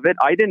spirit of it.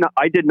 I did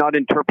not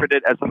interpret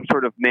it as some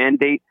sort of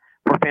mandate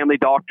for family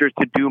doctors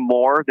to do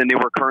more than they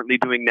were currently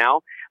doing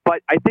now.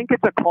 But I think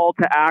it's a call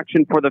to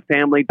action for the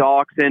family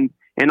docs in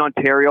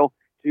Ontario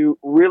to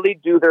really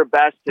do their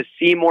best to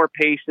see more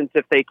patients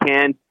if they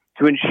can,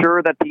 to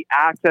ensure that the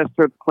access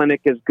to the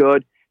clinic is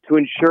good, to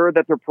ensure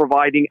that they're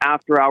providing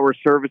after-hour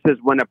services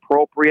when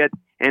appropriate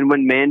and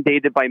when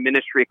mandated by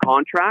ministry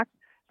contracts.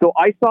 So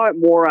I saw it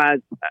more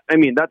as,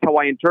 that's how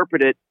I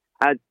interpret it,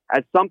 as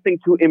something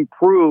to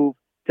improve,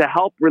 to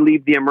help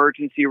relieve the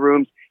emergency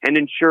rooms and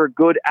ensure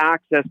good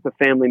access to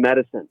family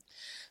medicine.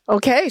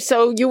 Okay,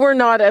 so you were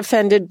not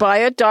offended by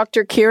it.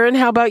 Dr. Kieran,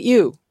 how about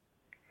you?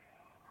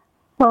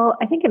 Well,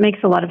 I think it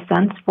makes a lot of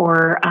sense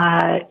for,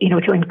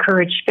 to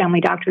encourage family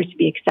doctors to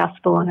be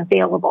accessible and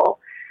available.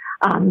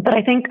 But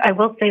I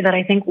will say that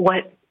I think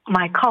what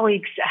my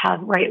colleagues have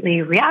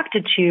rightly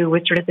reacted to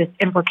was sort of this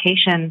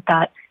implication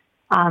that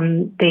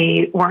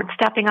they weren't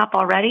stepping up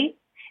already,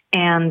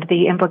 and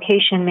the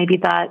implication maybe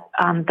that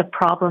the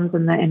problems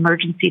in the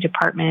emergency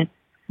department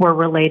were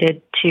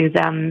related to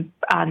them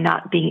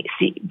not being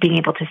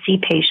able to see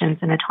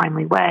patients in a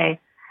timely way.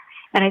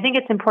 And I think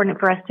it's important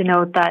for us to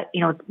note that,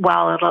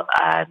 while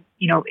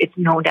it's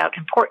no doubt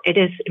it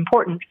is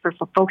important for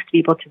folks to be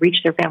able to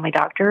reach their family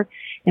doctor,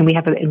 and we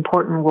have an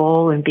important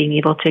role in being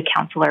able to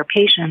counsel our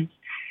patients,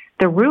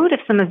 the root of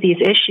some of these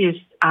issues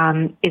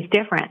is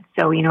different.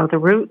 So, the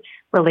root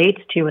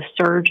relates to a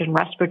surge in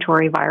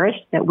respiratory virus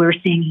that we're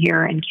seeing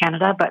here in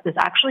Canada, but is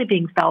actually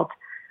being felt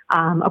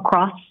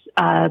across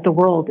the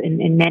world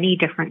in many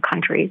different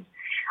countries.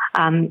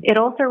 It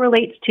also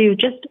relates to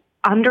just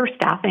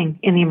understaffing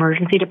in the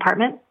emergency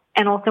department,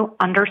 and also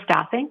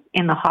understaffing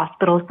in the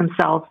hospitals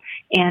themselves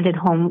and in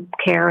home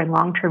care and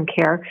long-term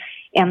care.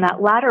 And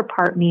that latter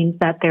part means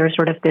that there's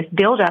sort of this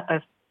buildup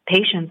of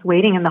patients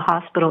waiting in the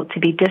hospital to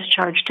be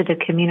discharged to the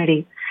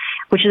community,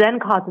 which then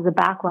causes a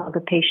backlog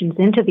of patients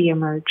into the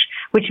emerge,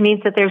 which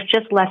means that there's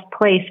just less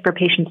place for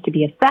patients to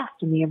be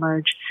assessed in the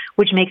emerge,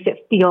 which makes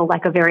it feel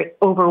like a very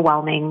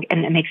overwhelming,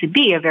 and it makes it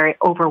be a very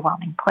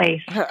overwhelming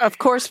place. Of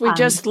course, we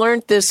just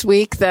learned this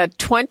week that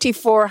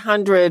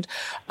 2,400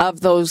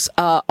 of those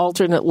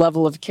alternate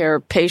level of care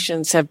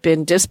patients have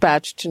been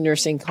dispatched to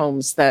nursing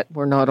homes that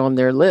were not on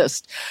their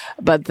list.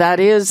 But that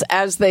is,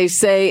 as they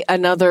say,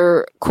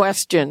 another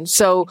question.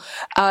 So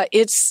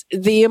it's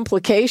the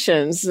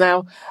implications.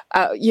 Now,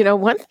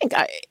 one thing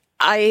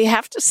I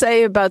have to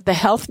say about the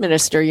health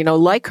minister,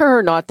 like her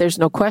or not, there's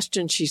no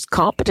question she's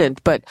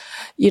competent, but,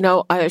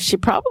 she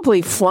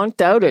probably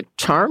flunked out at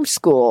charm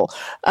school.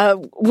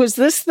 Was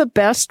this the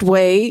best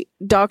way,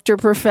 Dr.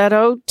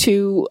 Profetto,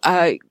 to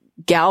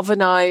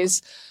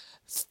galvanize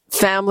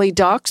family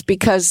docs?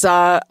 Because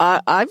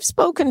I've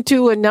spoken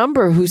to a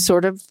number who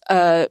sort of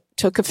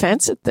took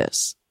offense at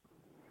this.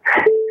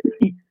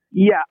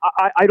 Yeah,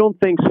 I don't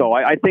think so.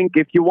 I think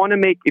if you want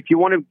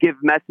to give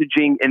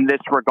messaging in this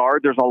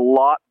regard, there's a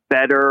lot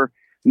better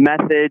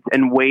methods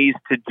and ways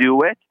to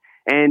do it.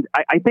 And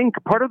I think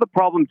part of the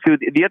problem too,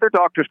 the other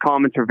doctors'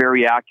 comments are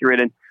very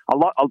accurate, and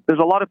there's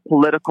a lot of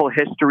political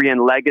history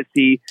and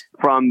legacy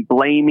from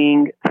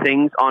blaming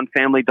things on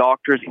family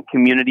doctors and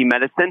community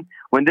medicine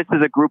when this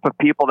is a group of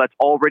people that's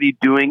already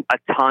doing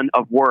a ton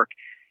of work.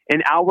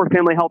 In our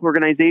family health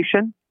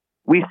organization,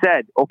 we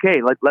said,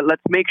 okay,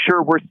 let's make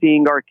sure we're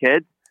seeing our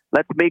kids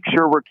let's make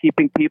sure we're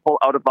keeping people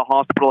out of the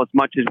hospital as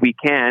much as we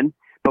can.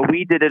 But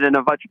we did it in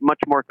a much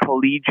more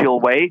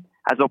collegial way,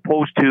 as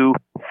opposed to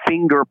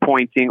finger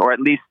pointing, or at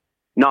least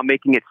not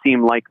making it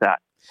seem like that.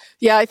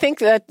 Yeah, I think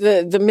that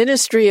the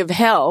Ministry of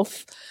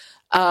Health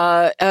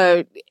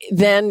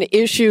then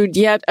issued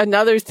yet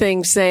another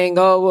thing saying,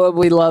 "Oh, well,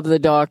 we love the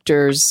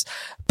doctors."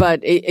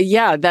 But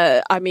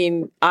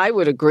I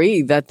would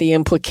agree that the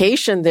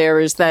implication there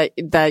is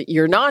that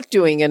you're not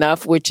doing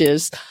enough, which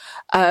is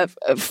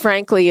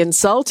frankly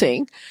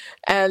insulting.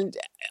 And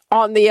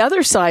on the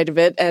other side of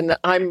it, and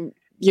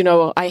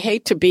I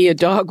hate to be a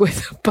dog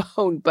with a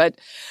bone, but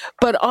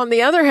on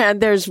the other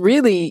hand, there's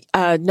really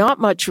not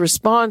much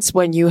response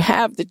when you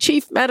have the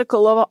chief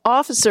medical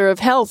officer of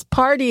health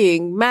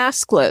partying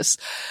maskless.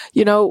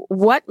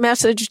 What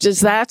message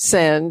does that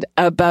send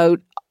about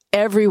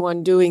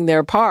everyone doing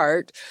their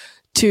part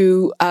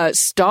to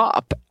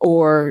stop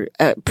or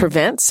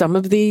prevent some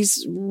of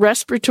these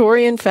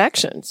respiratory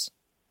infections?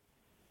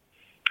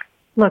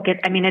 Look,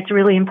 it's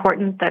really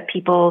important that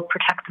people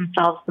protect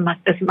themselves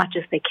as much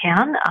as they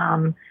can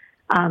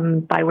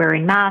by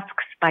wearing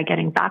masks, by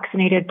getting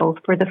vaccinated, both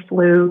for the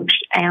flu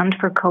and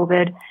for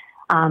COVID.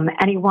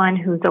 Anyone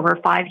who's over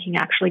 5 can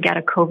actually get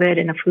a COVID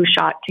and a flu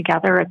shot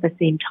together at the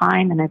same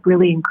time. And I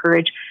really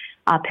encourage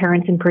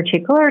parents in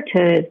particular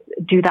to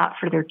do that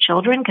for their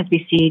children, because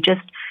we see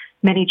just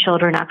many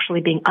children actually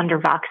being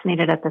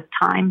under-vaccinated at this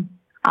time.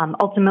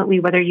 Ultimately,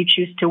 whether you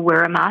choose to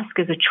wear a mask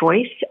is a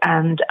choice,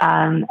 and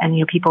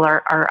people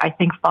are I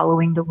think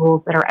following the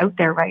rules that are out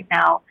there right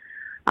now.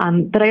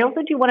 But I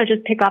also do want to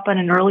just pick up on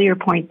an earlier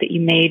point that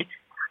you made.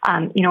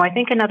 I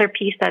think another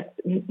piece that's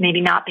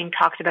maybe not being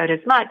talked about as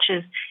much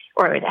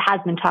or it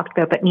has been talked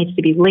about but needs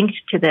to be linked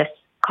to this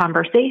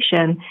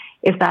conversation,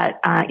 is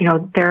that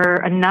there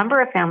are a number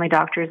of family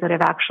doctors that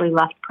have actually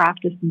left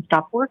practice and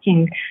stopped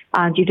working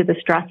due to the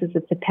stresses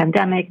of the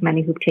pandemic.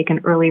 Many who've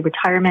taken early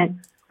retirement.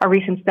 A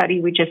recent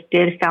study we just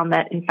did found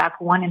that, in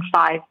fact, 1 in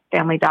 5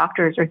 family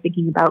doctors are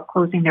thinking about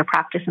closing their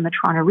practice in the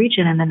Toronto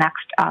region in the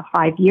next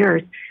 5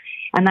 years.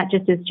 And that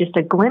just is just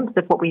a glimpse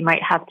of what we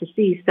might have to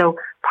see. So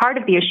part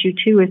of the issue,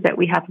 too, is that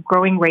we have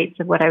growing rates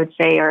of what I would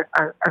say are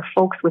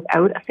folks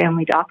without a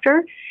family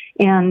doctor.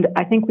 And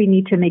I think we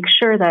need to make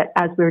sure that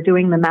as we're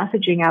doing the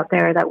messaging out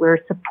there, that we're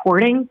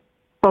supporting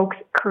folks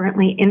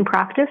currently in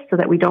practice so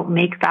that we don't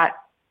make that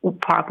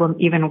problem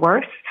even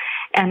worse,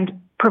 and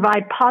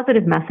provide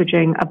positive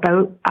messaging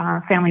about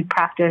family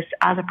practice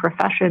as a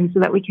profession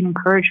so that we can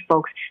encourage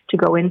folks to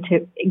go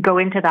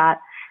into that.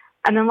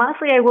 And then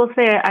lastly, I will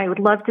say I would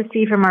love to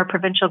see from our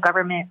provincial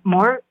government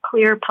more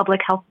clear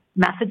public health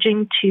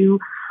messaging to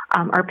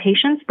our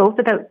patients, both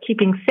about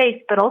keeping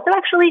safe, but also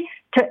actually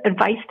to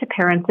advice to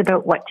parents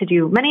about what to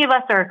do. Many of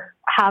us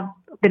have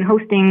been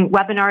hosting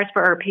webinars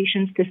for our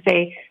patients to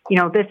say,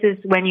 this is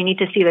when you need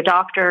to see the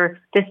doctor.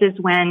 This is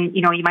when,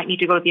 you might need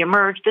to go to the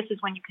emerge. This is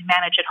when you can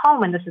manage at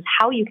home, and this is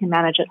how you can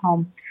manage at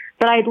home.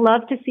 But I'd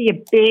love to see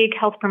a big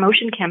health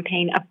promotion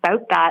campaign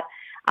about that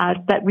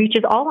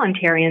reaches all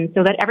Ontarians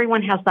so that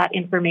everyone has that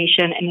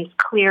information and is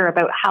clear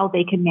about how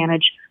they can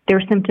manage their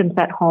symptoms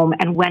at home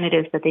and when it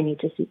is that they need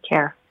to seek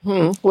care.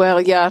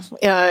 Well, yeah.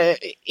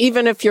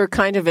 Even if you're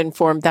kind of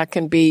informed, that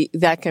can be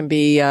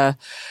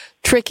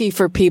tricky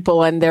for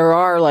people, and there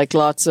are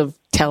lots of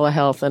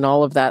telehealth and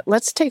all of that.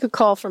 Let's take a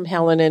call from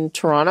Helen in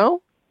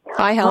Toronto.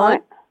 Hi,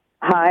 Helen.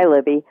 Hi,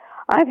 Libby.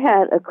 I've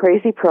had a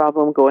crazy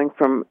problem going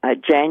from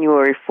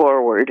January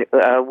forward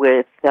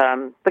with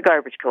the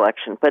garbage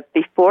collection. But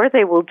before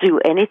they will do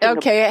anything...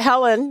 Okay,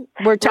 Helen,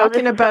 we're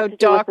talking about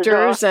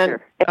doctors and...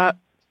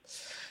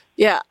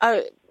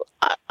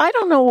 I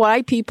don't know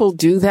why people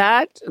do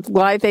that,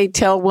 why they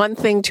tell one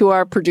thing to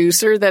our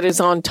producer that is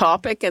on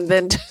topic and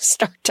then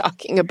start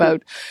talking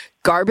about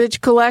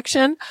garbage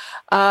collection.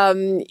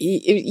 Tomorrow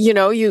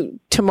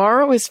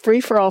is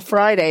Free for All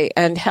Friday,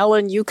 and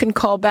Helen, you can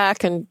call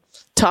back and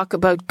talk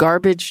about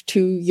garbage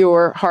to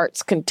your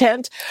heart's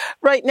content.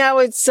 Right now,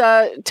 it's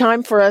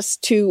time for us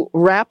to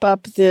wrap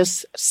up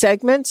this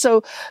segment.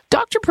 So,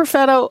 Dr.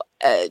 Perfetto,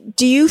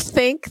 do you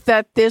think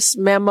that this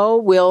memo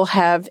will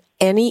have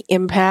any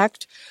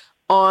impact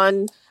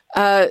on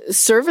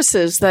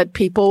services that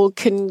people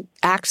can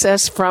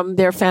access from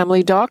their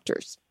family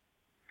doctors?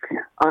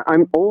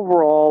 I'm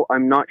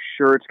not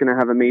sure it's going to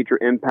have a major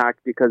impact,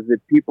 because the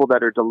people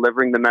that are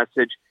delivering the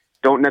message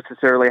don't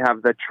necessarily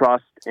have the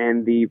trust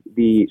and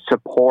the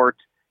support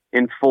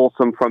in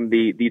Folsom from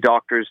the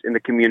doctors in the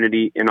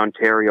community in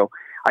Ontario.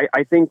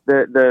 I think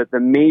the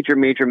major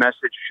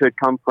message should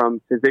come from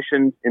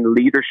physicians in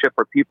leadership,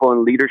 or people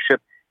in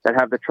leadership that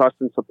have the trust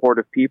and support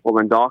of people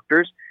and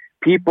doctors.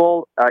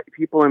 People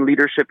in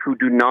leadership who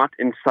do not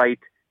incite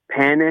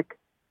panic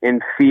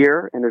and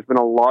fear, and there's been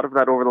a lot of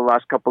that over the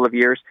last couple of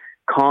years.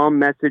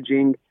 Calm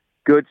messaging,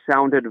 good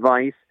sound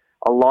advice.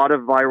 A lot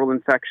of viral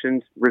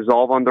infections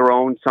resolve on their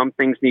own. Some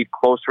things need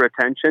closer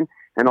attention,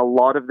 and a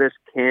lot of this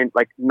 9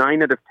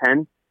 out of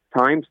 10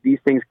 times, these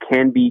things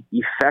can be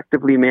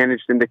effectively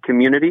managed in the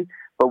community,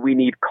 but we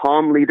need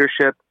calm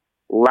leadership,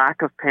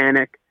 lack of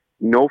panic,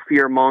 no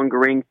fear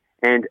mongering,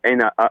 and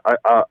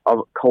a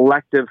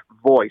collective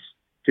voice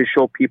to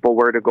show people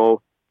where to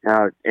go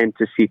and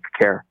to seek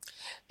care.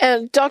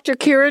 And Dr.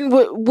 Kieran,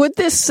 would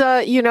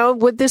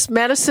this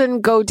medicine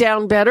go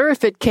down better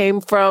if it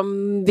came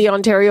from the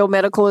Ontario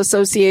Medical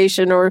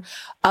Association or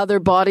other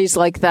bodies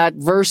like that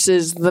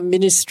versus the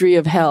Ministry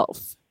of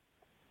Health?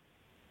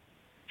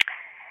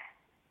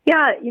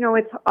 Yeah,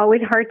 it's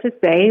always hard to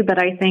say, but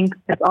I think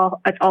it's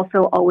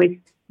also always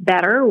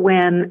better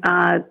when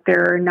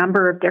there are a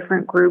number of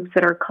different groups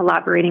that are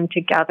collaborating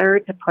together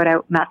to put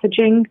out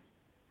messaging.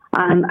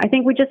 I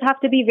think we just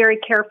have to be very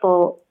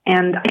careful.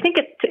 And I think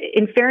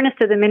in fairness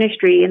to the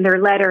ministry, in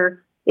their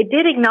letter, it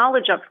did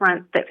acknowledge up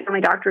front that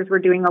family doctors were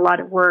doing a lot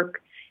of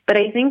work. But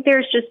I think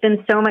there's just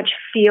been so much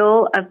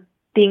feel of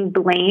being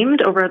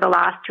blamed over the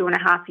last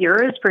 2.5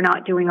 years for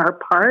not doing our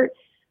part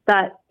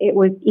that it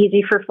was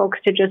easy for folks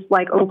to just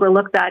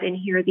overlook that and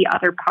hear the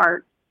other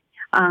part.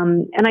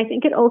 And I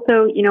think it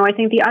also, I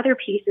think the other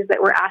piece is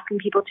that we're asking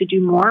people to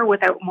do more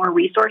without more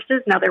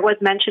resources. Now, there was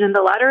mention in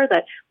the letter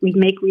that we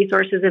make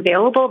resources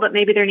available, but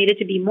maybe there needed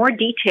to be more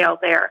detail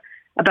there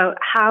about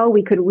how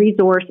we could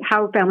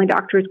how family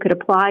doctors could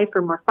apply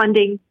for more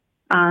funding,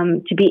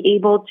 to be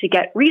able to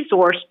get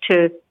resourced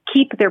to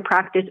keep their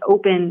practice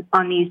open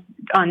on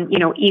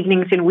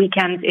evenings and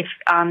weekends if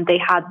they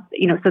had,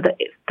 so that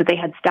they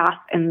had staff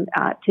and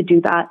to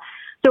do that.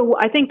 So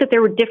I think that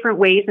there were different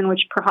ways in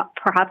which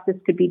perhaps this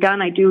could be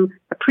done. I do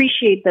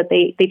appreciate that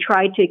they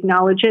tried to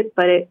acknowledge it,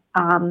 but it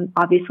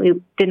obviously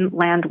didn't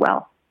land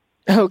well.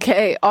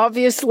 Okay,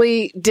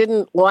 obviously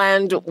didn't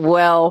land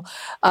well.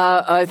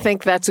 I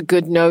think that's a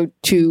good note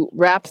to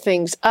wrap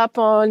things up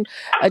on.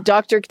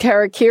 Dr.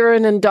 Tara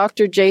Kieran and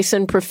Dr.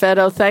 Jason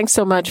Profetto, thanks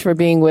so much for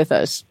being with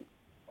us.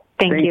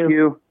 Thank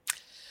you.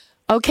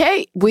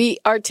 Okay, we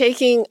are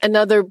taking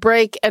another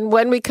break, and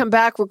when we come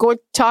back, we're going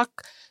to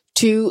talk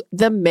to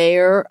the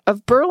mayor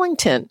of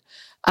Burlington.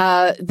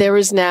 There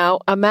is now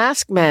a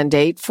mask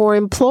mandate for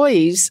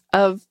employees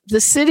of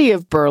the city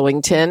of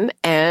Burlington,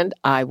 and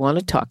I want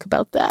to talk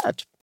about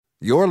that.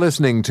 You're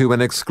listening to an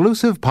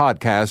exclusive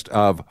podcast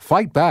of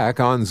Fight Back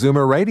on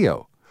Zoomer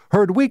Radio.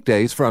 Heard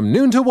weekdays from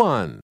noon to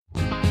 1.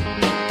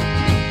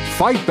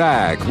 Fight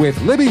Back with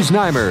Libby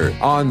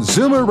Znaimer on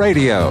Zoomer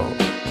Radio.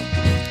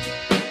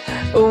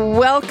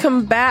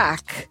 Welcome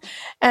back.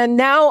 And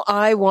now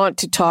I want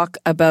to talk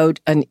about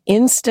an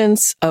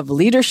instance of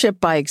leadership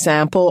by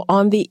example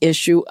on the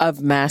issue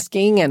of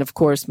masking. And of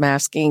course,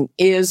 masking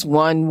is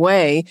one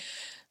way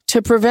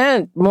to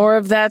prevent more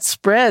of that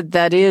spread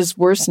that is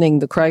worsening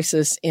the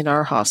crisis in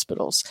our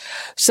hospitals.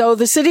 So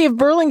the city of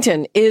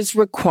Burlington is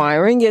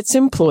requiring its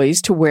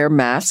employees to wear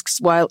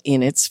masks while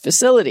in its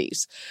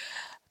facilities.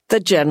 The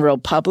general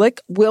public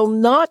will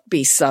not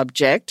be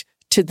subject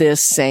to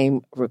this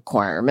same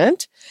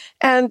requirement.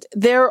 And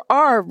there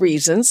are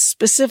reasons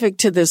specific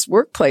to this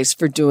workplace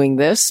for doing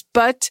this,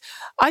 but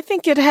I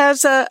think it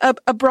has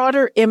a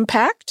broader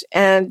impact.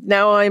 And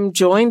now I'm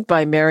joined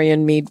by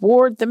Marion Mead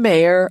Ward, the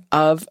mayor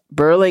of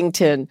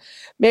Burlington.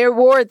 Mayor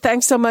Ward,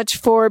 thanks so much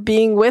for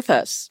being with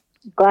us.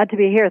 Glad to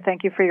be here.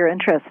 Thank you for your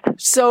interest.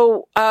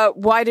 So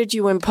why did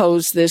you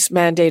impose this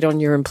mandate on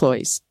your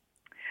employees?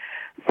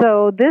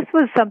 So this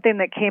was something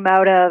that came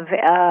out of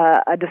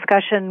a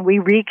discussion. We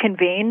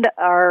reconvened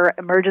our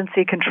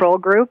emergency control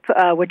group,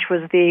 which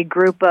was the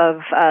group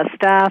of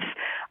staff.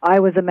 I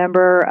was a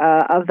member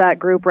of that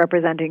group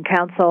representing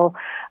council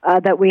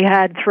that we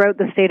had throughout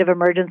the state of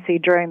emergency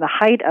during the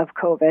height of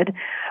COVID.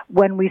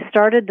 When we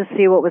started to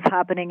see what was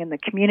happening in the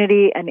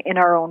community and in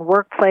our own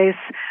workplace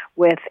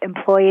with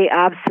employee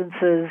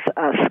absences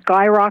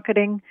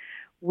skyrocketing,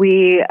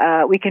 we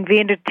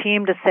convened a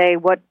team to say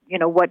what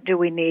do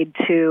we need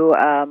to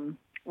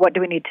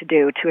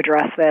do to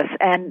address this,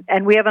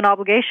 and we have an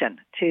obligation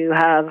to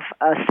have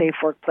a safe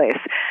workplace.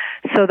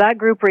 So that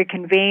group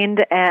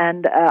reconvened,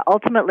 and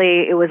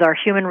ultimately it was our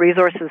human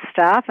resources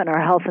staff and our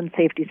health and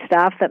safety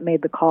staff that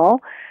made the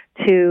call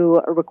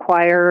to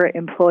require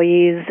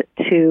employees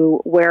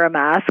to wear a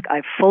mask.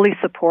 I fully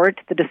support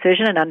the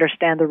decision and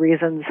understand the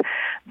reasons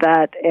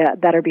that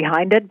are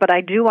behind it, but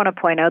I do want to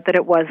point out that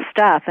it was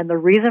staff, and the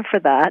reason for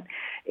that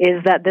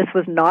is that this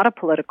was not a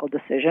political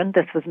decision.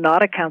 This was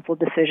not a council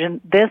decision.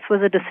 This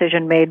was a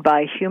decision made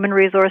by human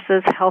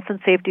resources, health and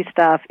safety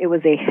staff. It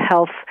was a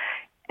health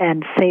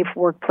and safe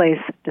workplace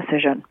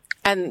decision.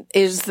 And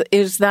is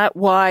that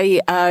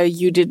why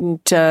you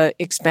didn't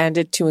expand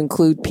it to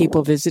include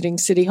people visiting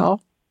City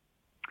Hall?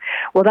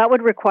 Well, that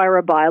would require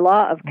a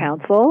bylaw of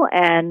council,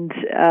 and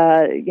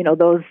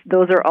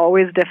those are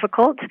always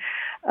difficult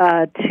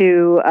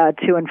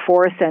to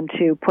enforce and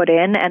to put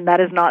in, and that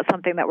is not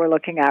something that we're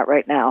looking at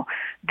right now.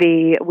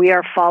 We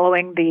are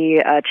following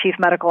the Chief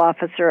Medical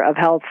Officer of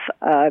Health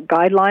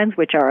guidelines,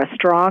 which are a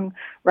strong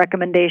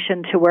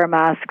recommendation to wear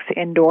masks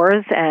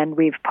indoors, and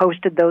we've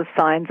posted those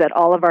signs at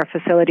all of our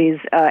facilities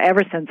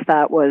ever since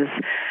that was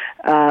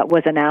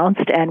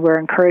announced, and we're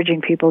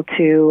encouraging people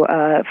to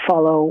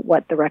follow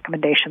what the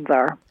recommendations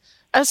are.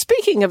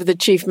 Speaking of the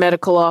Chief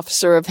Medical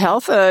Officer of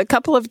Health, a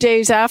couple of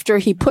days after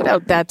he put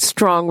out that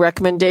strong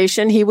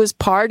recommendation, he was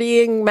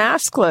partying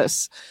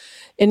maskless.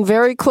 in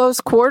very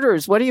close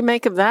quarters. What do you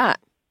make of that?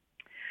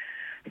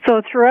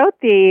 So throughout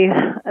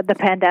the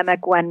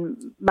pandemic,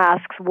 when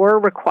masks were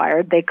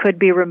required, they could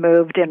be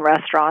removed in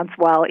restaurants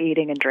while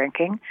eating and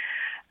drinking.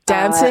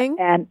 Dancing?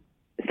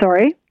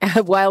 Sorry?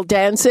 While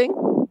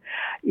dancing?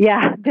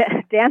 Yeah,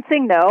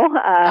 dancing, no.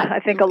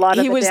 I think a lot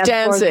of the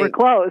dance floors were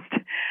closed.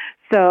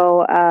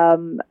 So,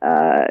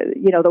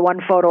 the one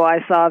photo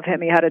I saw of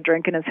him, he had a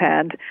drink in his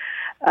hand.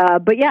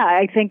 But yeah,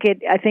 I think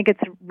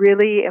it's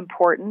really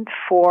important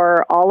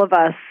for all of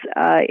us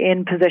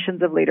in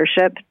positions of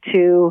leadership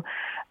to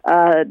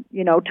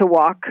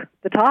walk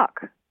the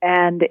talk.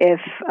 And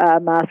if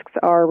masks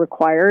are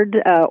required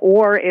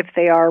or if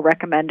they are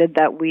recommended,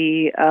 that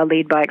we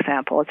lead by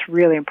example. It's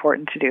really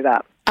important to do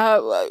that.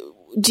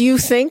 Do you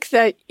think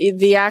that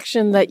the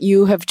action that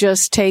you have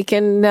just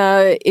taken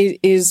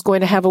is going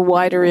to have a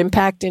wider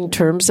impact in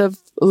terms of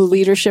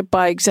leadership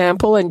by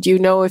example? And do you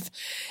know if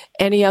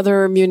any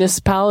other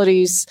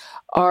municipalities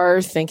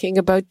are thinking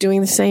about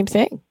doing the same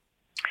thing?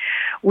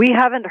 We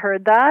haven't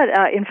heard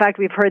that. In fact,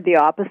 we've heard the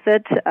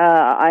opposite.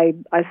 I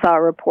saw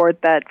a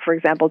report that, for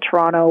example,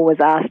 Toronto was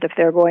asked if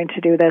they're going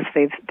to do this.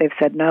 They've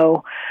said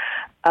no.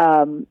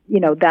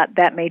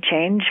 That may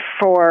change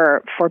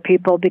for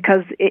people,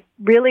 because it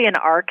really, in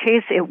our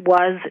case, it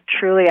was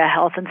truly a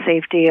health and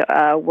safety,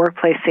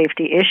 workplace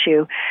safety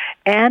issue,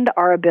 and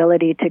our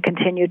ability to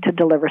continue to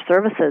deliver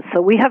services.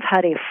 So we have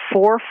had a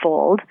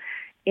fourfold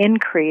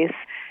increase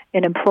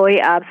in employee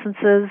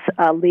absences,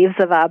 leaves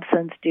of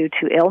absence due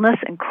to illness,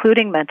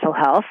 including mental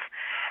health,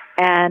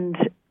 and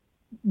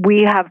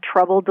we have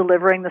trouble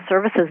delivering the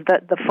services.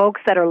 The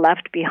folks that are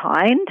left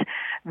behind,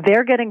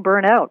 they're getting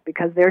burnt out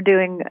because they're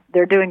doing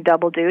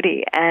double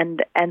duty,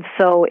 and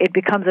so it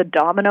becomes a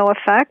domino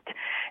effect.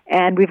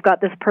 And we've got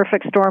this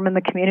perfect storm in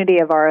the community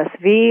of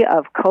RSV,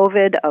 of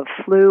COVID, of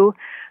flu.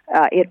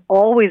 It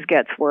always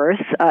gets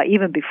worse,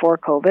 even before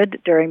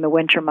COVID, during the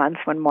winter months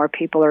when more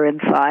people are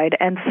inside.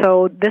 And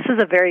so this is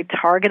a very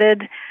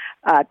targeted,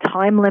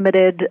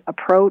 time-limited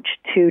approach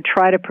to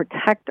try to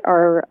protect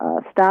our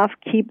staff,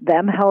 keep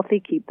them healthy,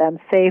 keep them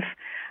safe,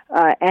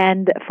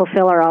 and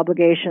fulfill our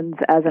obligations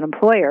as an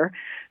employer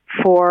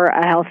for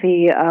a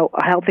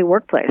healthy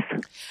workplace.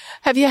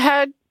 Have you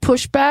had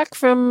pushback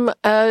from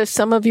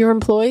some of your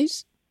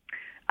employees?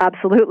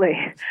 Absolutely.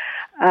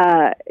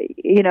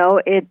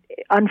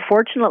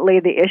 Unfortunately,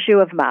 the issue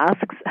of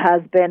masks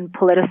has been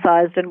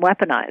politicized and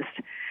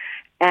weaponized.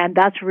 And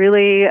that's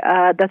really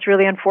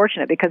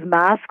unfortunate, because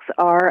masks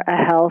are a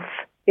health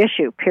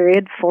issue,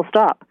 period, full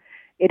stop.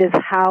 It is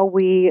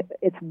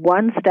it's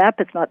one step,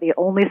 it's not the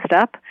only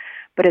step,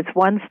 but it's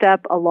one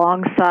step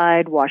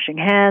alongside washing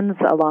hands,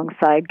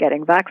 alongside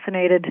getting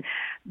vaccinated,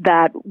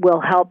 that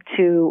will help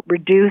to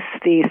reduce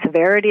the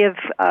severity of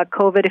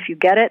COVID if you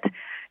get it,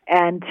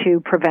 and to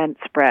prevent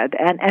spread.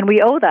 And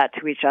we owe that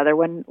to each other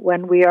when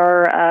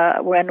we're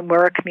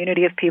a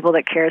community of people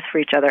that cares for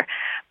each other.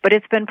 But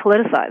it's been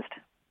politicized.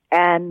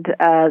 And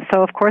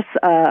so, of course,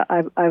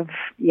 I've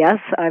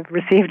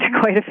received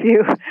quite a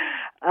few,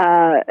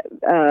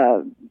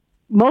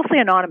 mostly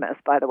anonymous,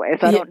 by the way.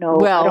 So I don't know.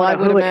 Well, I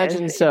would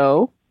imagine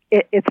so.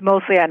 It's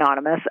mostly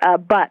anonymous.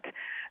 But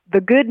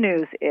the good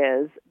news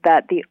is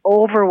that the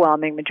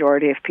overwhelming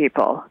majority of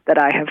people that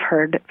I have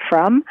heard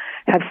from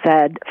have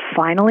said,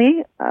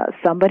 finally,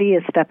 somebody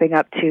is stepping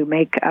up to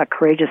make a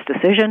courageous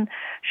decision,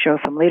 show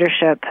some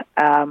leadership.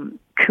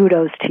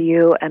 Kudos to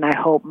you, and I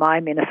hope my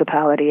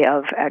municipality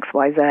of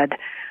XYZ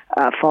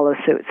follows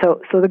suit. So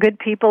the good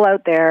people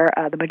out there,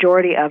 the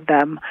majority of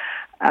them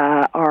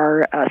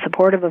are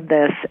supportive of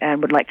this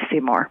and would like to see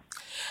more.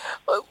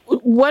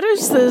 What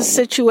is the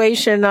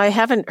situation? I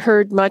haven't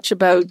heard much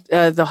about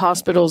the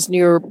hospitals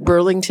near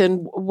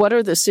Burlington. What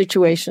are the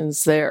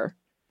situations there?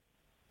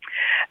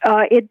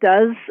 It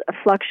does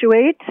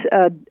fluctuate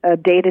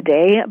day to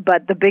day,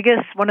 but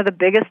one of the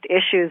biggest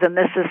issues, and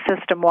this is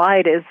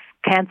system-wide, is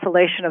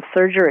cancellation of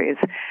surgeries.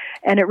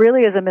 And it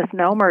really is a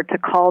misnomer to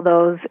call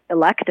those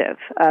elective.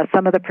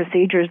 Some of the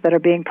procedures that are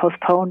being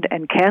postponed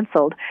and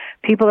canceled,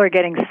 people are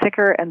getting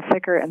sicker and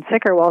sicker and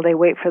sicker while they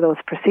wait for those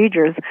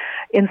procedures,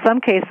 in some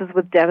cases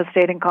with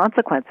devastating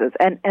consequences.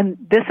 And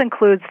this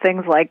includes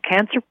things like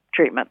cancer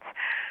treatments.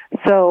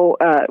 So,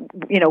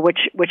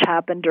 which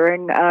happened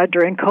during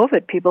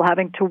COVID, people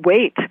having to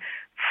wait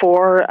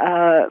for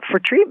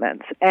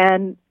treatments.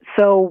 And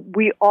so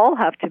we all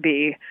have to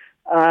be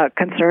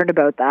concerned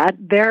about that.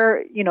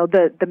 The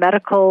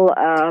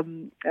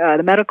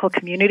medical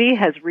community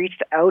has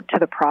reached out to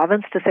the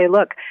province to say,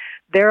 look,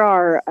 there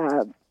are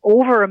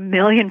over 1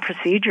 million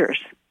procedures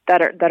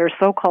that are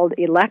so-called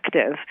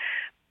elective.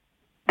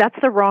 That's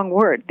the wrong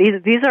word.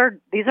 These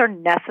are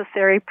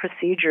necessary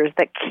procedures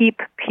that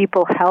keep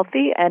people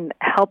healthy and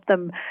help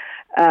them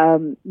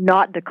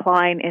not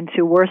decline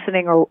into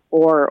worsening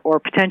or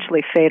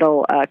potentially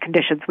fatal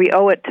conditions. We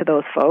owe it to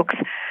those folks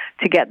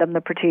to get them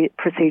the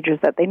procedures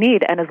that they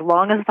need. And as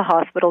long as the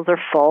hospitals are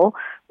full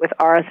with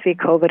RSV,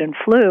 COVID, and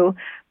flu,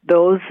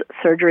 those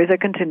surgeries are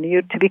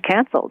continued to be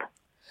canceled.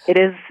 It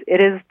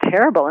is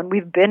terrible, and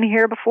we've been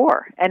here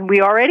before, and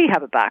we already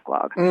have a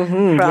backlog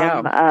from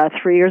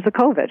 3 years of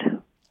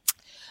COVID.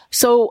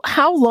 So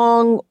how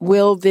long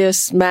will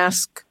this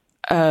mask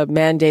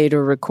mandate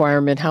or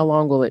requirement, how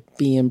long will it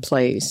be in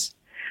place?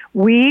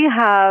 We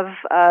have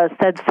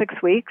said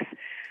 6 weeks.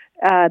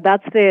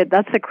 That's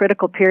the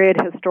critical period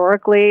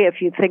historically.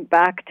 If you think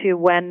back to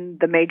when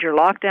the major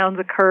lockdowns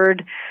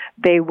occurred,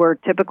 they were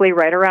typically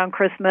right around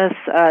Christmas,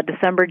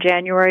 December,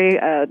 January,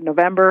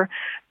 November,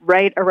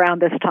 right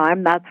around this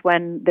time. That's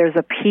when there's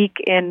a peak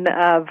in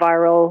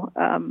viral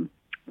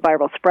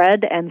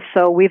spread. And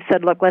so we've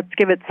said, look, let's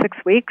give it 6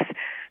 weeks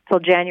till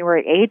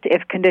January 8th.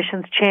 If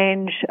conditions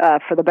change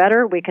for the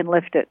better, we can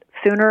lift it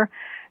sooner.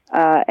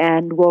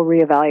 And we'll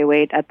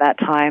reevaluate at that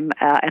time.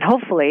 And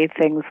hopefully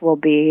things will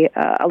be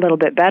a little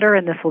bit better,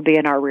 and this will be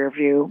in our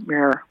rearview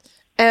mirror.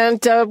 And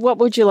what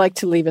would you like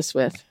to leave us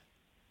with?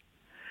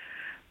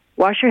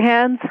 Wash your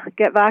hands,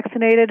 get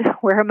vaccinated,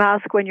 wear a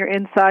mask when you're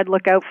inside,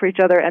 look out for each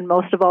other, and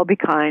most of all, be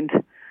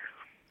kind.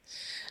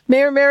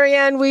 Mayor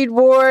Marianne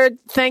Weed-Ward,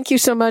 thank you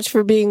so much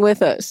for being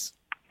with us.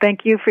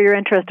 Thank you for your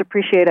interest.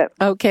 Appreciate it.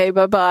 Okay,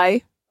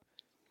 bye-bye.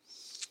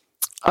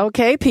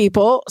 Okay,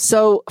 people.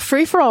 So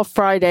Free for All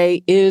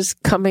Friday is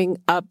coming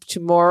up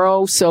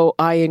tomorrow. So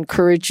I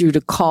encourage you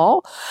to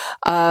call.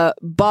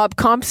 Bob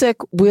Komsic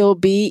will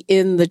be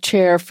in the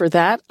chair for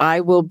that. I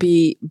will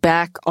be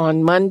back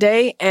on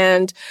Monday.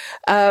 And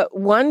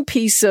one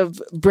piece of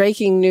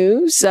breaking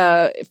news,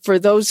 for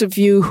those of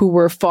you who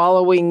were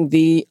following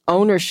the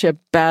ownership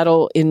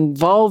battle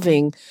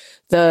involving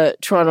the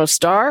Toronto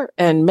Star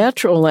and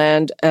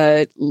Metroland,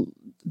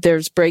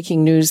 there's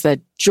breaking news that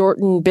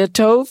Jordan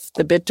Bitove,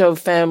 the Bitove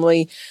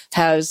family,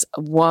 has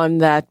won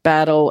that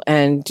battle,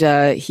 and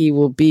he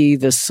will be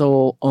the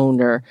sole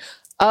owner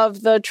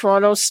of the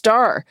Toronto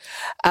Star.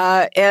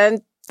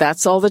 And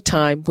that's all the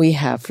time we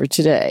have for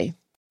today.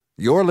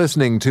 You're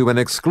listening to an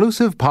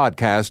exclusive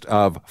podcast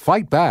of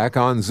Fight Back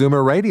on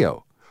Zoomer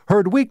Radio.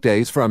 Heard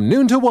weekdays from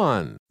noon to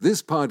 1.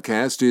 This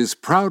podcast is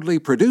proudly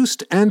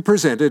produced and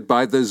presented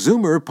by the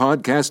Zoomer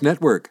Podcast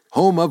Network,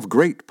 home of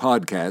great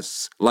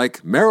podcasts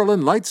like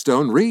Marilyn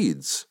Lightstone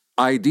Reads,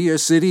 Idea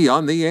City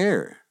on the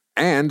Air,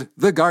 and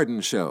The Garden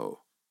Show.